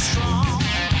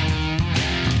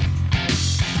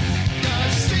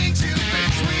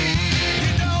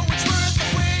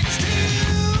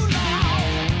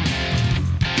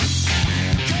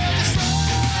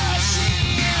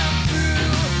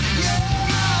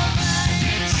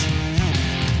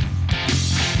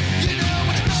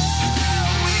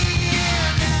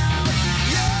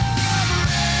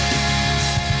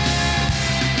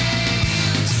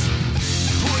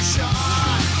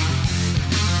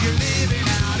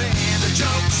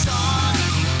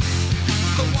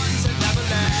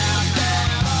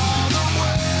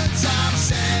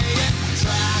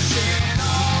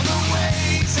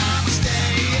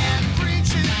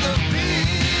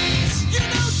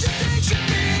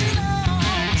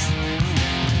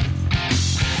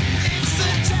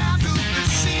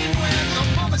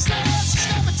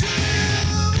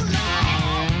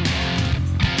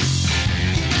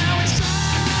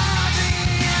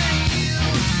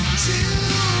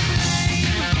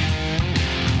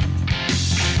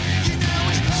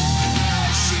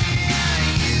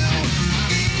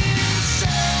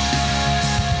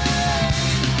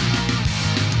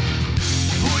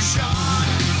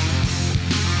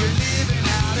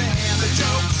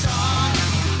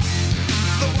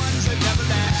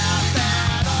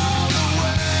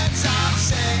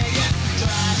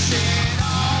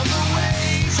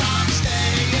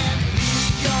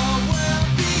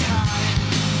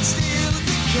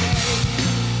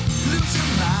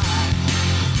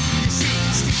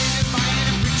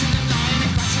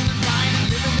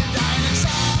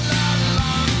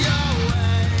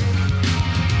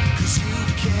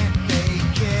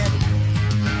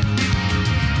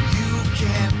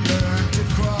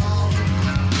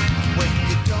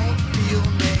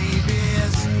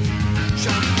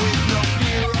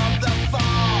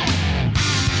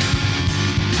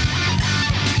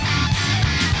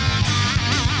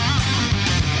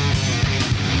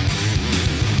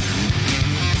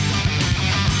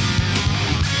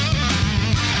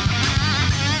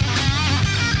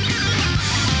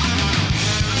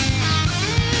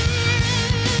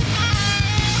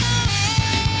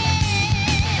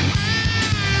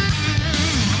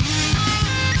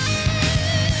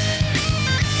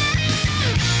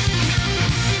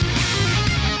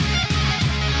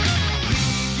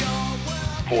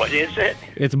What is it?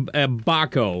 It's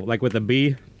Baco, like with a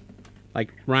B.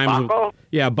 Like rhymes Baco? with...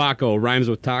 Yeah, Baco, rhymes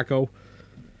with taco.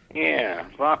 Yeah,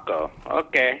 Baco.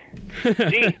 Okay.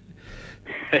 See?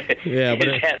 Yeah, but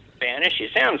Is that Spanish? You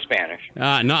sound Spanish.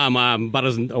 No, I'm about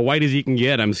as white as you can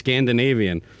get. I'm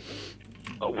Scandinavian.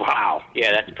 Oh, wow.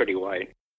 Yeah, that's pretty white.